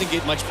it doesn't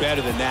get much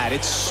better than that.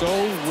 It's so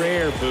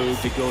rare,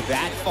 Boog, to go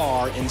that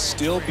far and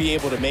still be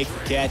able to make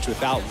the catch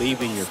without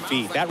leaving your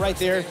feet. That right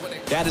there,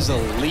 that is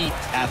elite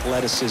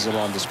athleticism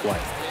on display.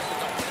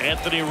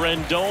 Anthony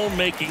Rendon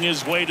making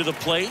his way to the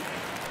plate.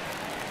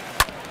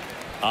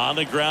 On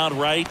the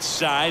ground right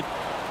side.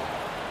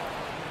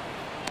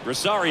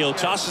 Rosario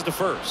tosses to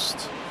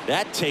first.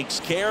 That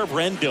takes care of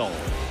Rendon.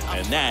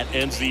 And that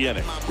ends the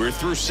inning. We're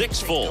through 6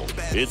 full.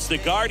 It's the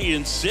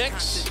Guardians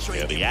 6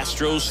 and the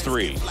Astros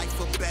 3.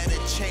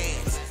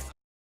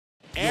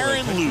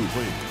 Aaron Luke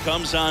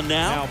comes on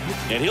now,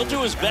 and he'll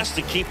do his best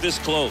to keep this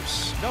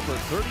close. Number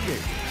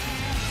 38,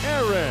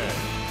 Aaron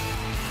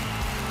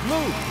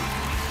Luke.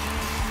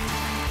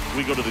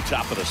 We go to the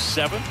top of the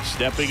 7th.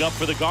 Stepping up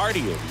for the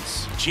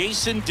Guardians,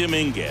 Jason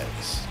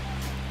Dominguez.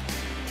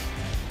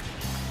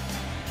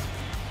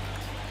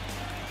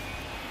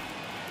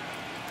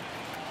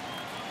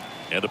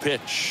 And a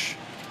pitch.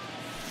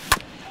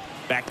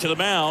 Back to the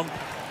mound.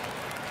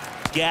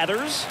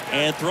 Gathers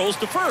and throws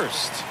to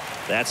first.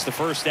 That's the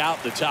first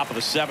out, the top of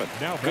the 7th.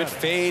 Good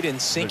fade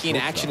and sinking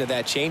action of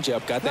that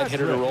changeup. Got that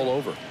hitter to roll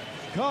over.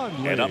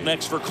 And up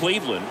next for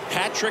Cleveland,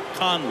 Patrick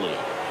Conley.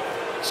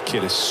 This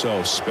kid is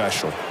so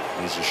special.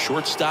 He's a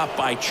shortstop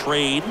by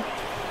trade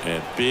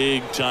and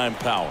big-time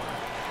power.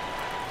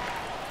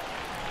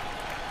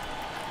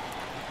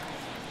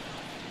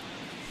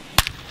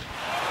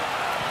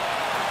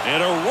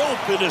 And a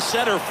rope into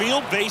center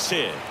field, base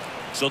hit.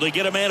 So they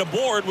get a man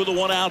aboard with a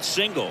 1-out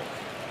single.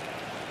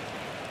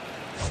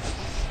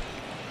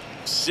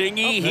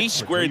 Singy, he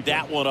squared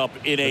that one up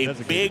in a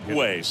big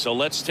way. So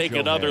let's take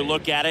another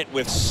look at it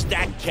with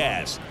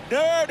StatCast.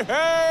 Nerd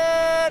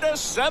Herd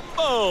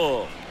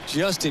assemble.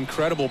 Just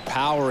incredible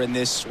power in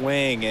this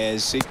swing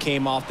as it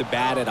came off the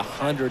bat at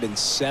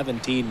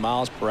 117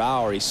 miles per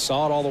hour. He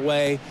saw it all the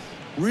way.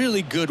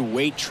 Really good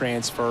weight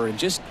transfer and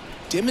just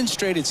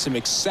demonstrated some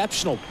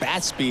exceptional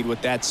bat speed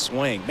with that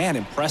swing. Man,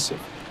 impressive.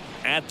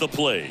 At the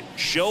plate,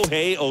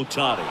 Shohei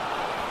Ohtani.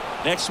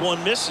 Next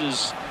one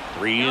misses.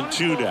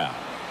 3-2 now.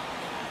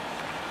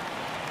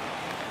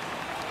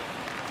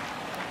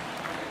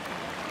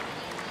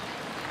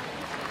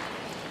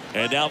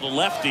 And now the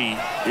lefty.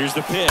 Here's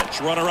the pitch.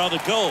 Runner on the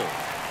goal.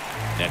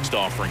 Next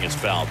offering is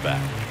fouled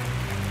back.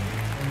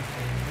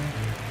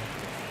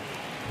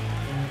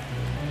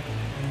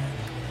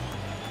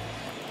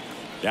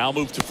 Now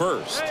move to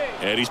first.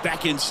 And he's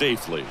back in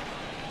safely.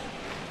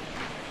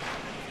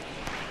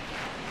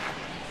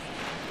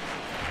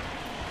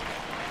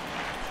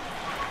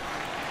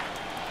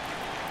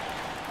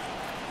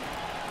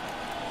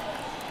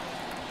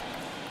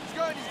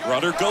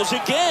 Runner goes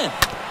again.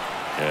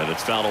 And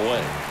it's fouled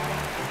away.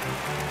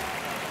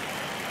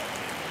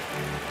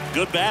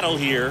 Good battle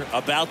here.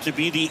 About to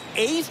be the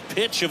 8th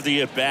pitch of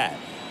the at-bat.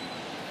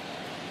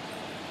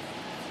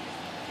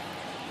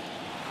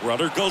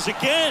 Runner goes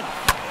again.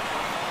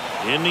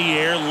 In the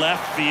air,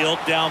 left field,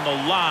 down the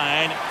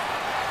line.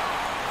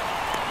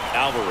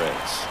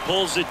 Alvarez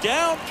pulls it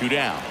down. 2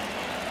 down.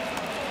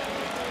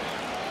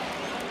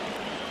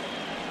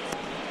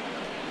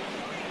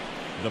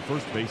 The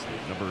first baseman,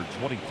 number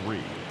 23,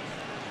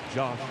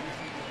 Josh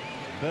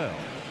Bell.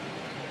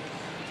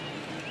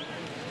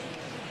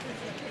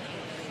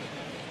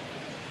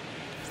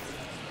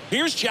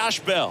 Here's Josh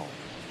Bell.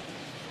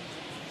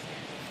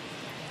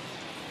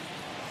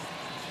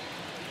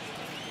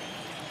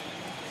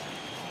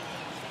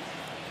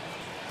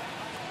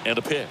 And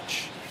a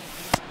pitch.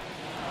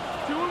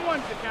 2-1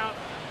 to count.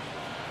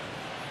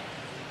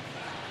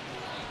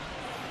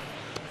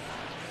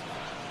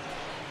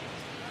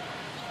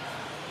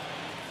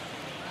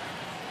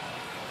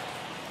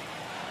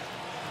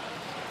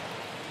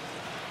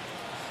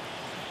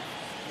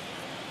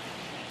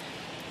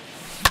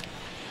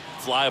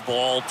 Fly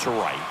ball to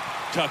right.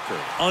 Tucker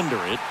under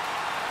it.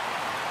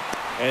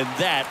 And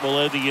that will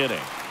end the inning.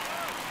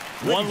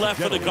 One left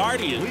for the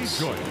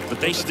Guardians, but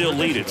they still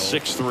lead at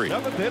 6-3.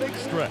 7th inning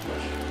stretch.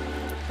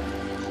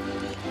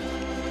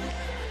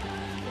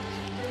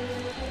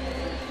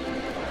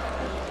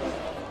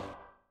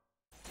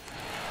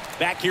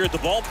 Back here at the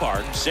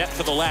ballpark, set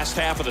for the last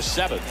half of the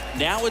 7th.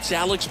 Now it's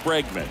Alex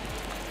Bregman.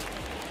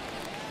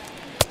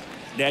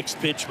 Next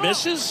pitch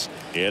misses,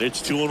 and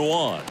it's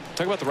 2-1.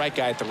 Talk about the right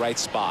guy at the right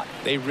spot.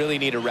 They really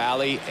need a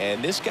rally,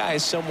 and this guy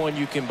is someone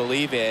you can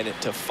believe in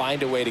to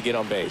find a way to get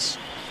on base.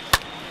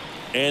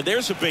 And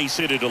there's a base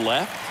hit to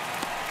left.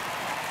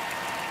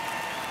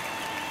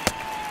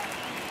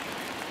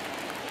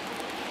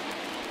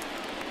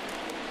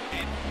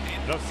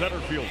 The center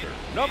fielder,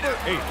 number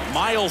 8,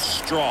 Miles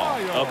Straw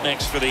up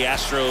next for the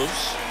Astros.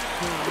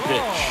 The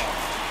pitch.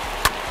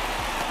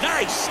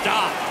 Nice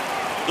stop.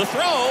 The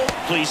throw,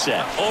 please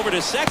set. Over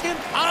to second,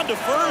 on to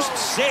first,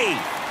 save.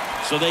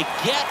 So they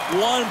get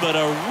one, but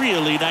a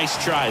really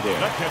nice try there.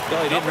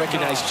 Well, he didn't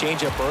recognize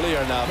changeup earlier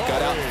enough.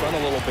 Got out in front a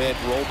little bit,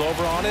 rolled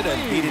over on it,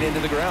 and beat it into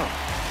the ground.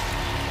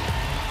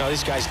 Now,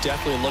 this guy's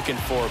definitely looking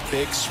for a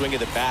big swing of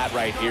the bat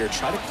right here.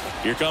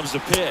 Here comes the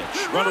pitch.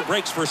 Runner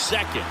breaks for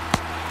second.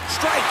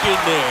 Strike in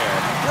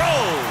there.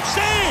 Throw.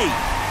 Save.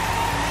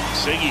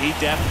 Siggy, he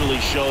definitely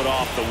showed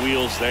off the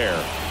wheels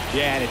there.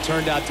 Yeah, and it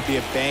turned out to be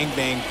a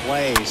bang-bang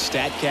play.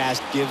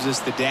 StatCast gives us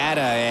the data,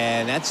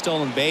 and that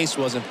stolen base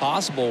wasn't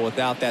possible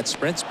without that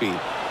sprint speed.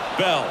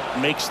 Bell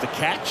makes the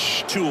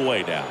catch. 2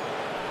 away now.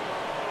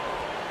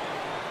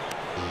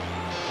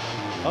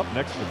 Up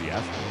next for the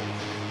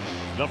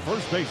Astros, the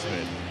first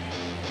baseman,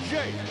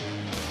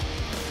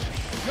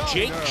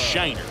 Jake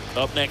Shiner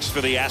up next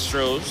for the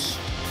Astros.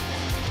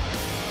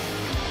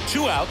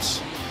 2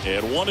 outs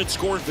and 1 in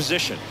scoring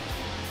position.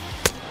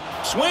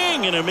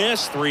 Swing and a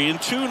miss.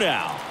 3-2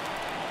 now.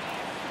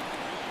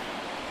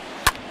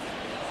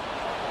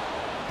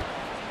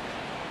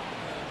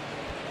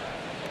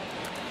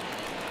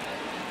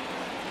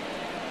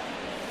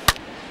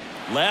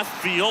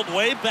 Left field,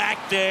 way back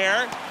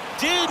there.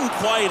 Didn't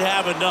quite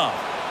have enough.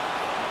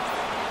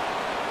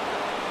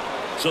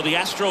 So the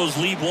Astros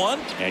lead 1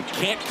 and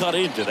can't cut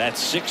into that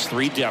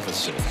 6-3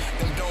 deficit.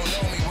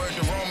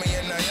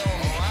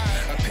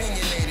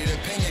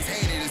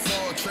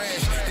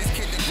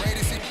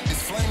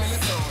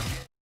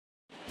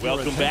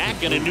 Welcome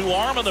back, and a new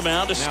arm on the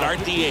mound to start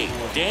the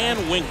 8th.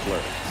 Dan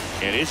Winkler.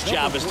 And his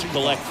job is to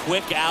collect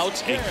quick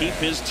outs and keep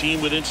his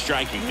team within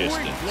striking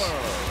distance.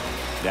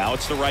 Now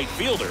it's the right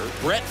fielder,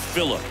 Brett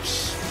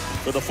Phillips,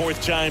 for the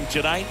 4th time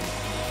tonight.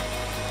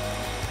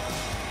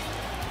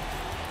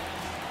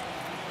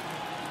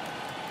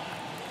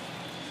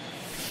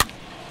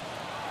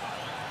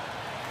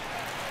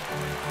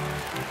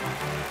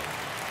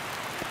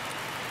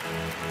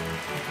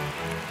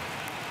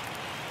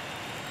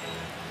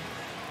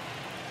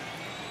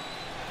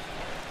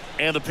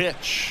 And a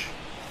pitch.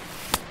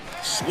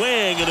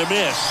 Swing and a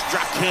miss.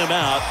 Struck him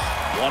out.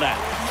 1 out.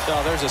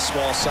 Oh, there's a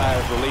small sigh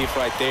of relief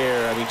right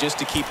there. I mean, just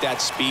to keep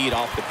that speed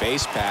off the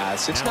base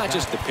paths. It's not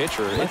just the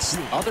pitcher. It's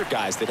other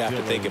guys that have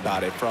to think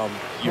about it. From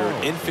your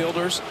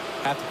infielders,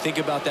 have to think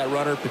about that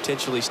runner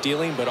potentially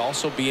stealing, but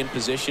also be in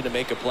position to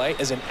make a play.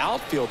 As an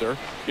outfielder,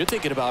 you're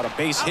thinking about a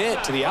base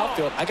hit to the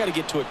outfield. I got to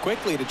get to it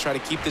quickly to try to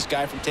keep this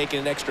guy from taking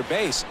an extra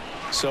base.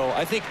 So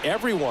I think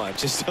everyone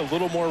just a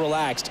little more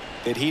relaxed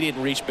that he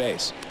didn't reach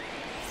base.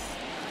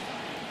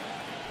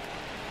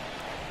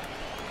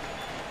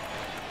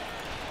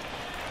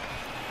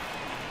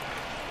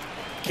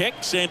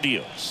 Kicks and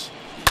deals.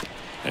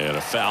 And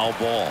a foul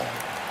ball.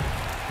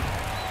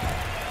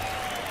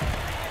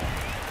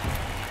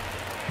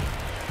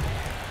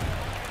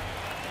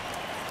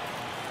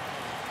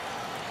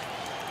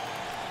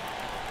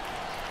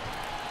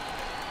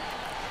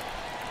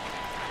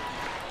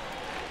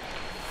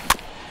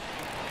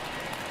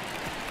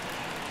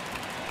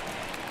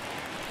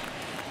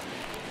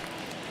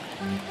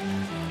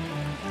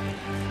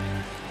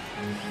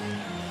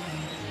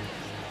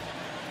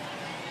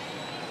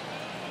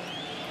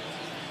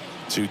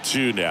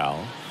 Two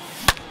now.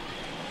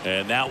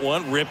 And that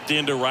one ripped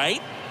into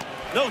right.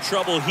 No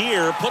trouble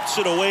here. Puts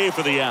it away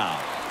for the out.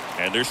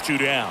 And there's 2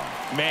 down.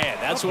 Man,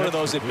 that's one of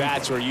those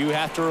at-bats where you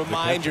have to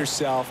remind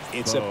yourself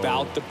it's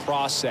about the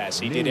process.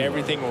 He did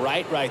everything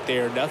right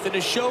there. Nothing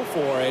to show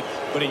for it.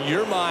 But in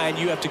your mind,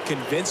 you have to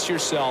convince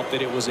yourself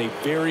that it was a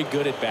very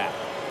good at-bat.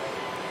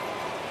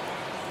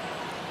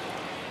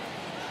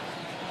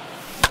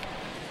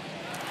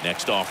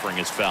 Next offering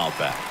is fouled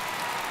back.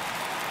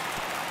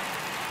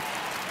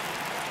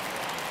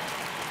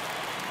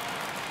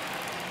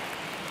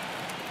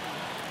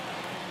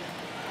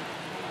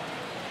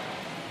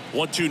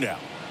 One-two now.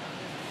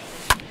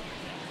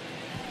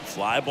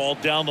 Fly ball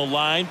down the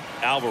line.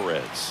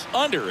 Alvarez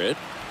under it.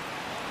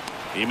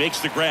 He makes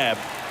the grab,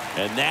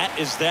 and that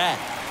is that.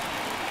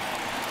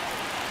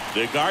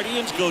 The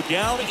Guardians go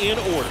down in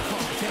order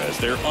as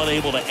they're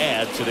unable to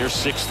add to their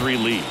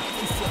 6-3 lead.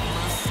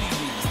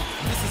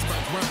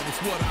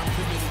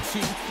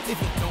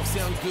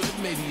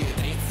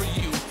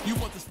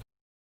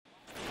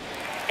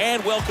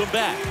 And welcome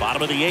back.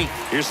 Bottom of the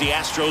 8th. Here's the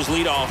Astros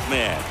leadoff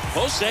man,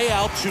 Jose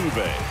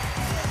Altuve.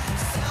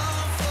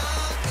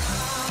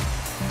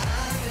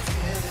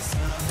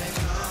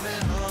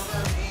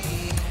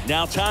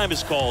 Now time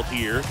is called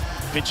here.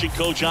 Pitching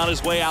coach on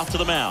his way out to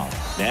the mound.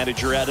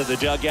 Manager out of the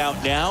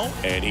dugout now,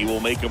 and he will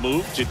make a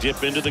move to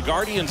dip into the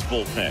Guardians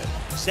bullpen.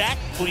 Zach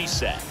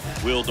Plesac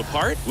will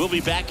depart. We'll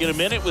be back in a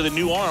minute with a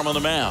new arm on the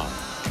mound.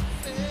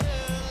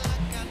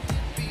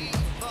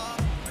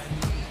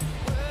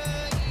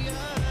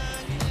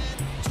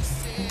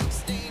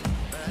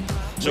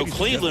 So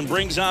Cleveland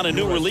brings on a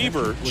new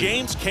reliever,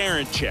 James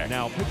Karinchak,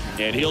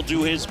 and he'll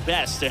do his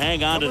best to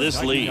hang on to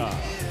this lead.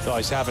 Oh,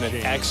 he's having an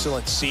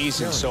excellent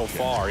season so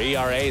far.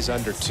 ERA is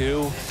under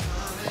 2.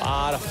 A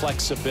lot of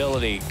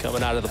flexibility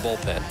coming out of the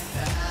bullpen.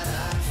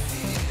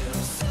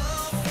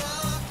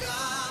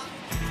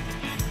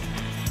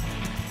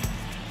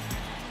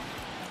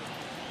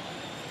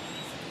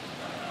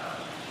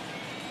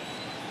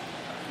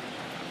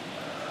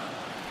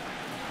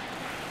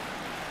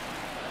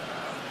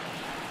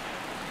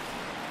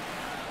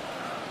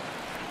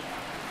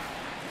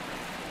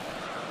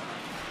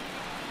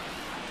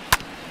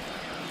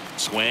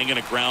 Swing and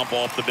a ground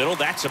ball up the middle.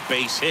 That's a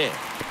base hit.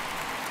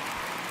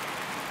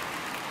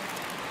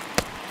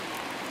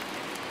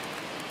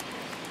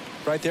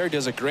 Right there,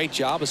 does a great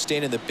job of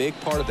staying in the big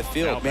part of the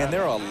field. Man,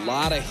 there are a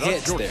lot of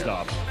hits there.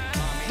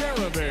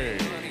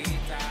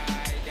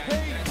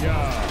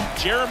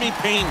 Jeremy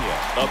Pena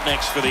up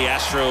next for the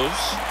Astros.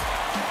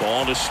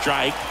 Ball to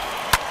strike.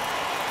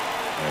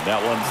 And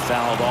that one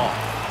fouled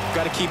off.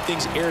 Got to keep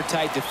things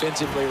airtight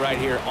defensively right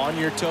here. On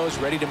your toes,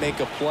 ready to make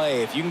a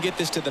play. If you can get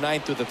this to the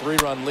 9th with a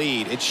 3-run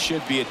lead, it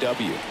should be a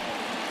W.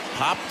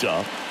 Popped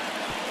up.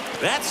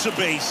 That's a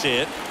base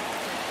hit.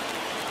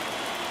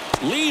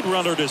 Lead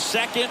runner to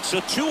second, so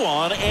 2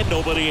 on and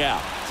nobody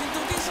out.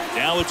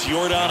 Now it's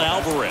Yordan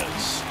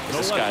Alvarez.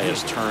 This guy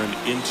has turned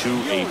into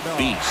a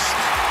beast.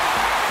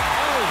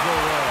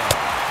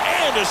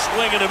 And a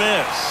swing and a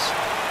miss.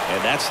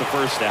 And that's the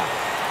first out.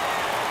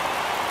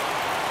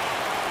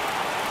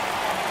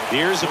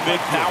 Here's a big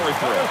power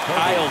throw.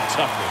 Kyle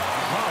Tucker.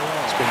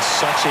 It's been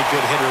such a good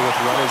hitter with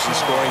runners in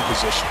scoring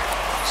position.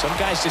 Some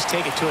guys just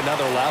take it to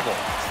another level.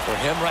 For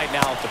him right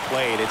now at the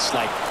plate, it's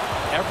like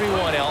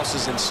everyone else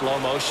is in slow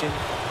motion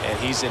and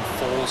he's in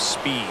full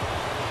speed.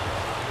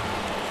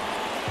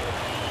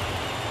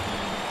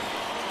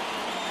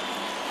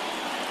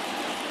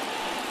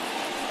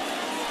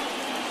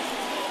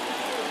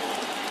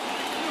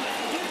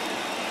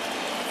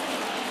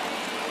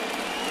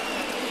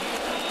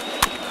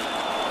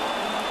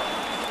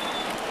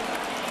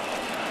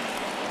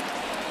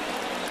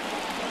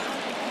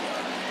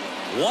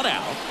 One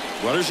out.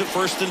 Runners at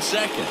first and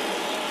second.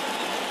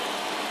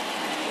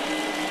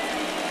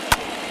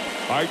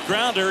 Hard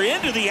grounder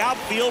into the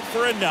outfield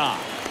for a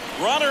knock.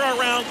 Runner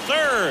around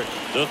third.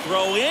 The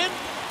throw in.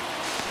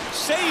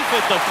 Safe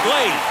at the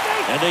plate.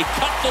 And they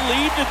cut the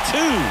lead to 2.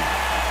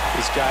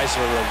 These guys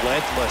are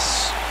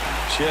relentless.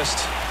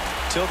 Just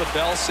till the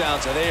bell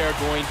sounds, and they are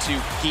going to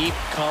keep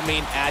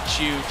coming at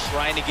you,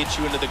 trying to get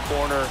you into the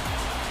corner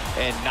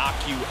and knock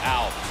you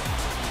out.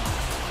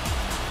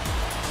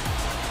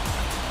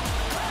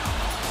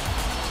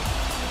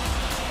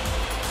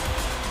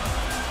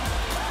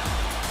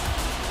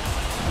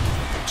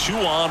 Two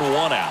on,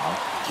 1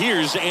 out.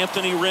 Here's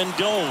Anthony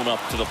Rendon up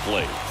to the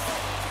plate.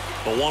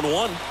 The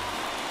 1-1.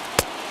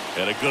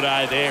 And a good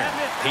eye there.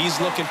 He's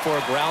looking for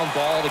a ground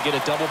ball to get a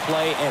double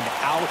play and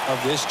out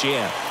of this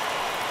jam.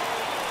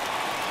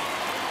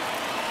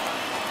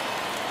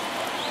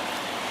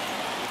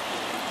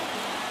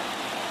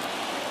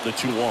 The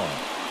 2-1.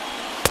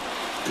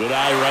 Good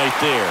eye right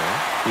there.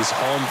 These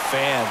home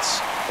fans,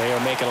 they are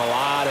making a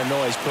lot of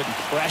noise, putting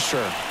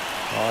pressure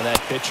on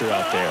that pitcher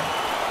out there.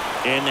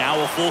 And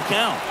now a full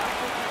count.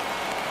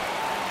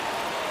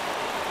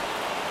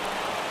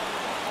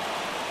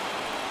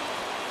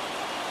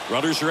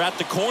 Runners are at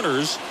the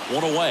corners,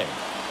 1 away.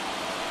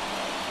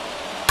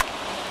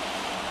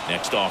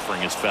 Next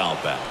offering is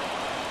fouled back.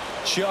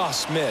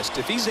 Just missed.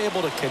 If he's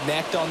able to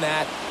connect on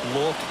that,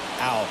 look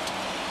out.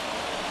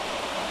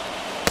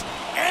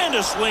 And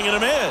a swing and a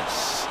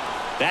miss.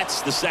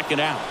 That's the second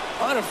out.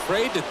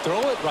 Unafraid to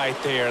throw it right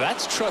there.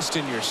 That's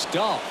trusting your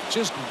stuff.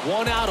 Just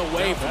one out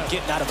away from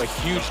getting out of a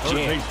huge Third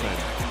jam. baseman,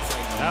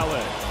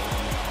 Alex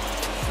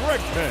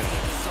Bregman.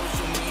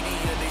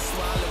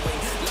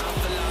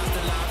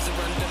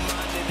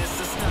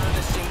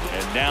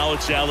 And now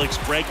it's Alex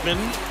Bregman.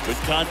 Good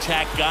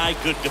contact guy,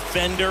 good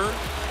defender.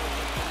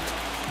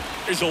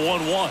 There's a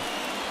 1-1.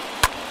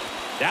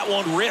 That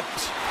one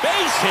ripped.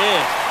 Base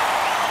hit.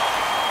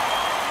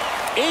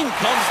 In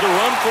comes the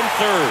run from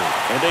third,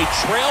 and they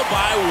trail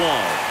by 1.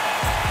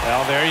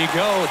 Well, there you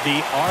go.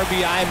 The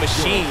RBI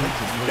machine.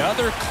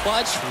 Another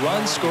clutch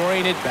run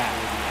scoring at bat.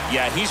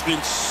 Yeah, he's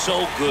been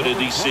so good in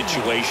these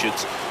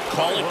situations.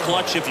 Call it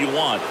clutch if you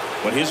want,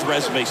 but his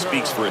resume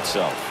speaks for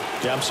itself.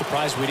 Yeah, I'm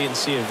surprised we didn't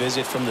see a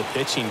visit from the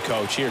pitching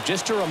coach here.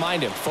 Just to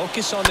remind him,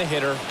 focus on the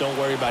hitter. Don't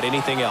worry about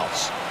anything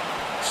else.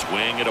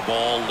 Swing at a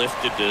ball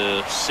lifted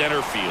to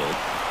center field.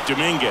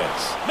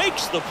 Dominguez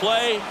makes the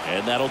play,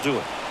 and that'll do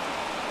it.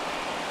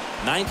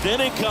 Ninth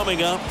inning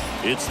coming up.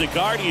 It's the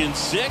Guardians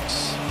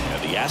 6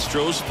 and the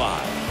Astros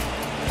 5.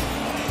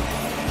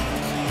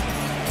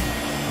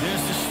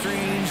 There's a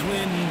strange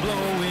wind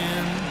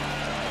blowing.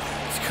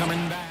 It's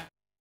coming back.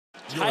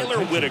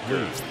 Tyler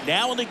Whitaker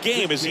now in the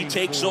game as he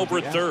takes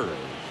over third.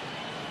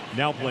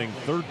 Now playing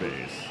third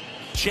base.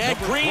 Chad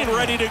Green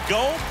ready to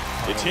go.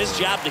 It's his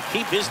job to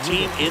keep his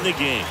team in the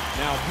game.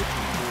 Now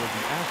pitching for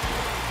the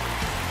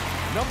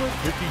Astros, number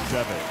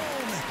 57,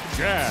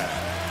 Chad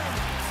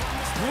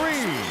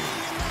Green.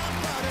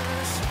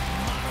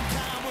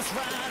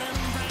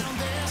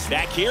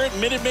 Back here at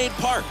Minute Maid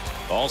Park.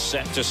 All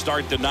set to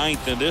start the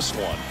ninth in this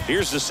one.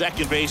 Here's the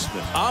second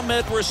baseman,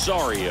 Ahmed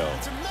Rosario.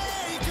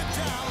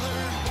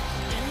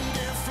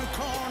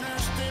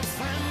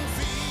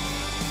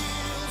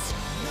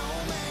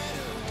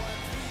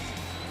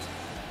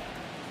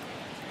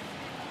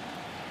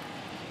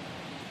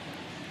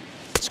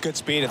 Good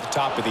speed at the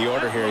top of the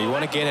order here. You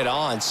want to get it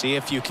on, see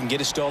if you can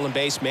get a stolen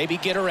base, maybe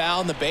get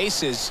around the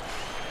bases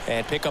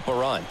and pick up a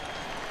run.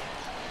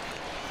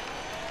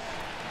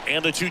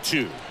 And the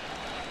 2-2.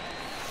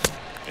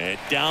 And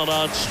down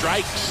on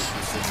strikes.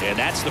 And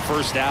that's the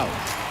first out.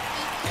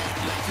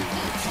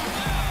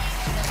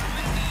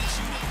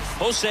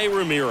 Jose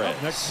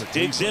Ramirez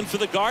digs in for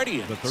the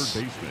Guardians. The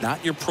third baseman.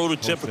 Not your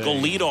prototypical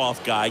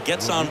leadoff guy.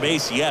 Gets on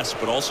base, yes,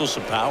 but also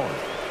some power.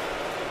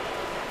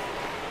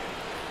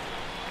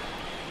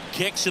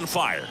 Kicks and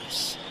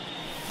fires.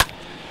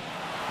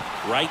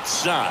 Right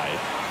side.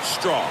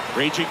 Strong.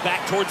 Raging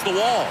back towards the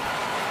wall.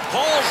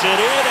 Hauls it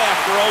in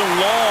after a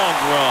long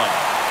run.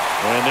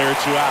 And there are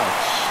 2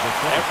 outs.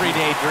 Every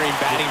day during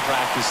batting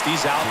practice,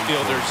 these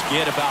outfielders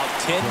get about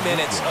 10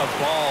 minutes of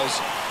balls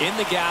in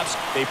the gaps.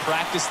 They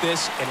practice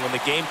this, and when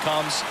the game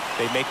comes,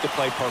 they make the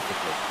play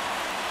perfectly.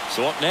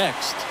 So up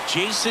next,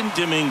 Jason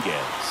Dominguez.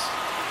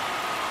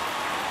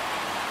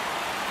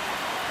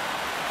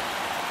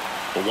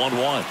 The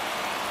 1-1.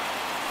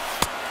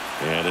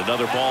 And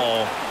another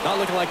ball. Not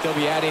looking like they'll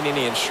be adding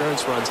any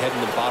insurance runs heading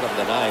to the bottom of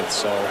the ninth,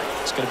 so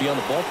it's going to be on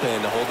the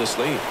bullpen to hold this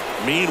lead.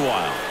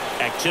 Meanwhile,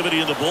 activity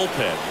in the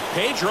bullpen.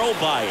 Pedro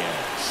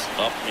Baez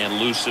up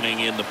and loosening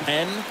in the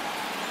pen.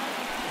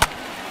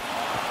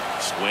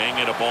 Swing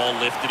and a ball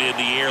lifted in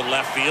the air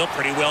left field.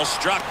 Pretty well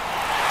struck.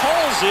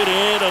 Pulls it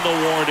in on the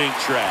warning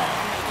track.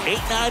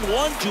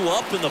 8-9-1-2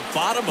 up in the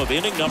bottom of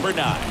inning number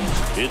 9.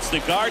 It's the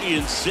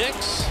Guardians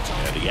 6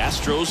 and the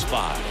Astros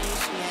 5.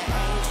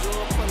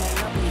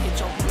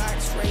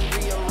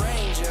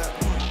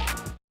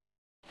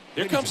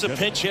 Here comes a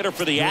pinch hitter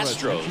for the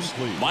Astros,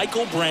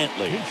 Michael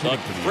Brantley. A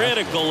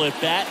critical at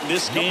bat in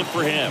this game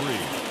for him.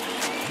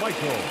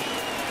 Michael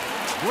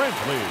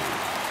Brantley.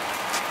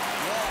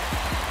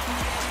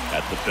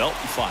 At the belt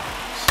and fires.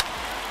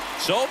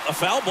 So a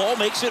foul ball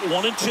makes it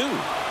 1-2.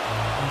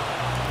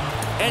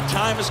 And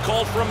time is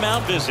called for a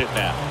mound visit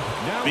now.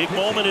 Big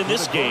moment in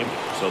this game,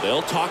 so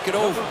they'll talk it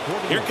over.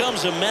 Here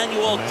comes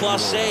Emmanuel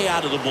Clase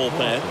out of the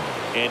bullpen,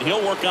 and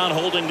he'll work on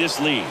holding this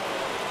lead.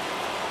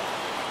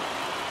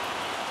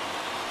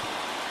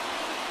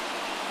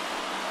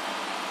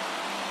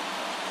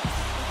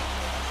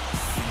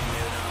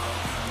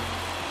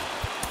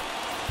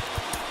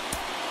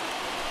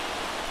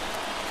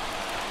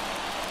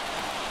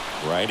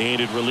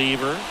 Right-handed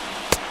reliever.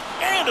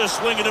 And a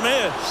swing and a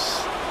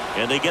miss.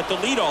 And they get the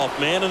leadoff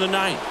man in the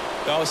ninth.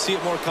 I see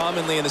it more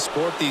commonly in the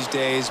sport these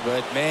days,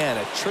 but man,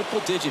 a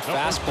triple-digit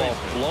fastball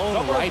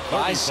blown right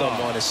by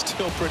someone is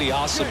still pretty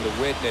awesome to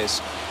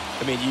witness.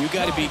 I mean, you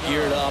got to be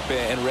geared up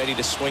and ready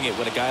to swing it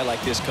when a guy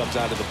like this comes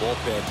out of the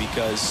bullpen,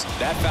 because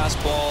that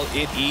fastball,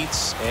 it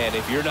eats, and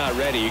if you're not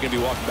ready, you're going to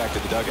be walking back to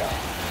the dugout.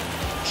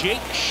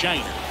 Jake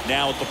Shiner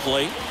now at the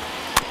plate.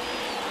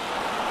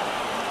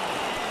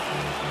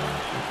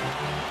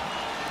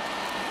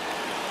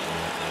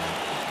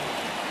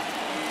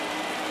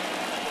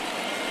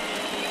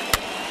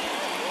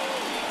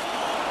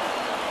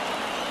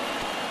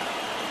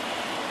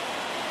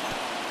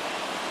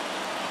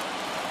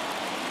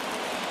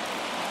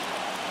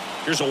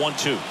 Here's a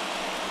 1-2.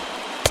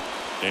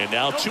 And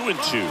now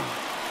 2-2.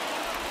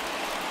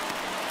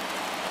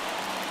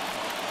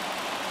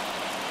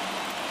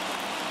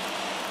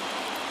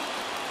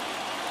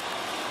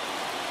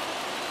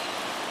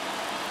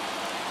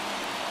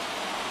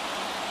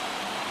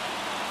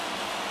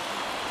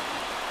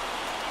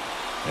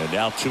 And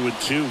now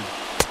 2-2.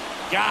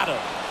 Got him.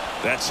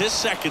 That's his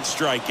second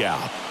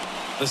strikeout.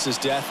 This is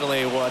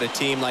definitely what a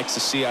team likes to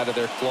see out of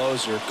their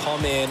closer.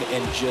 Come in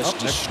and just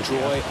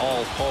destroy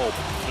all hope.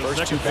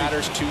 First two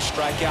batters, 2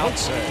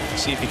 strikeouts.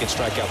 See if he can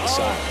strike out the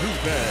side.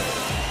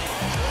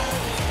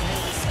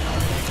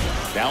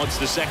 Now it's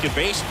the second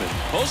baseman,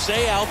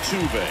 Jose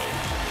Altuve.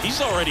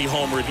 He's already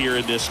homered here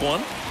in this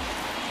one.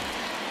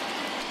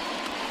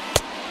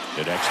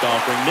 The next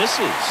offering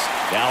misses.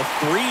 Now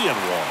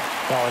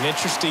 3-1. Well, an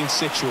interesting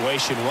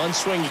situation. One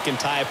swing you can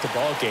tie up the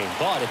ball game,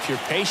 but if you're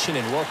patient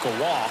and work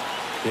a walk,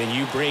 then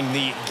you bring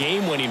the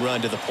game-winning run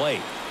to the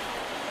plate.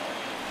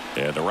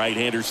 And the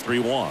right-hander's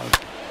 3-1.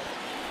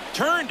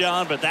 Turned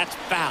on, but that's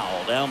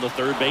foul down the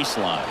third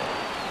baseline.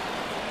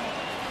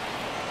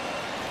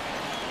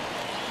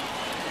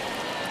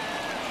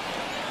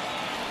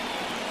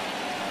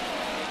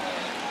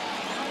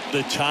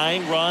 The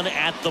tying run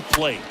at the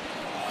plate.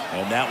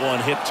 And that one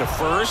hit to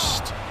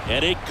first,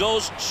 and it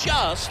goes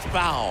just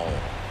foul.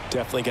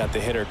 Definitely got the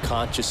hitter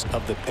conscious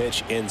of the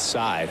pitch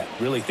inside.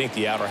 Really think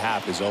the outer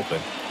half is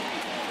open.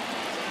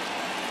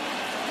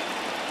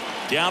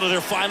 Down to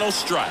their final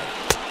strike.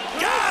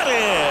 Got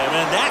him,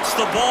 and that's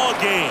the ball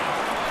game.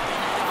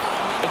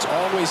 It's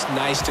always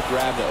nice to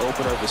grab the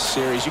opener of a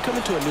series. You come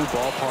into a new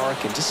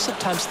ballpark, and just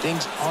sometimes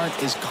things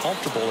aren't as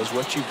comfortable as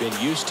what you've been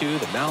used to.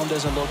 The mound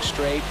doesn't look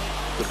straight.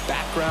 The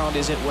background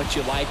isn't what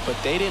you like, but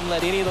they didn't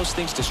let any of those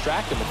things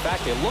distract them. In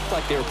fact, they looked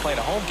like they were playing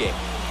a home game.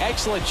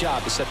 Excellent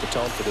job to set the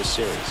tone for this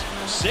series.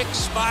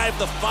 6-5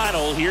 the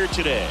final here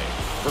today.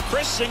 For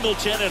Chris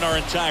Singleton and our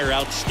entire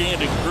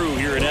outstanding crew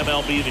here at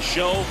MLB The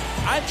Show,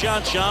 I'm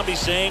John Shambi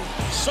saying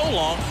so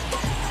long.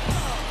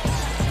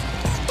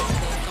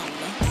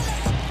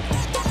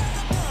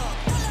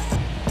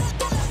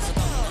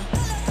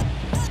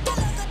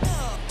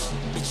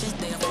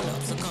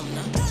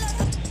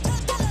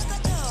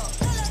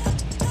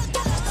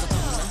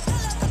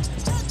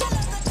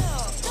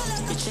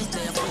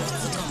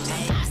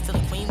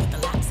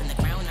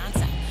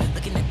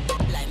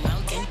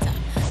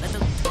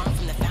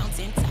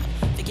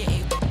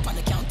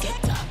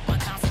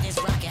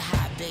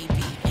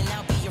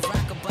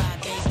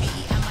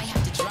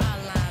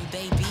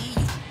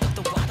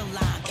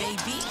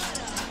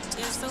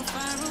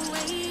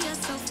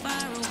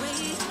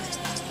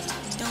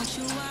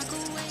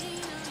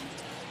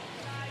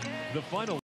 The final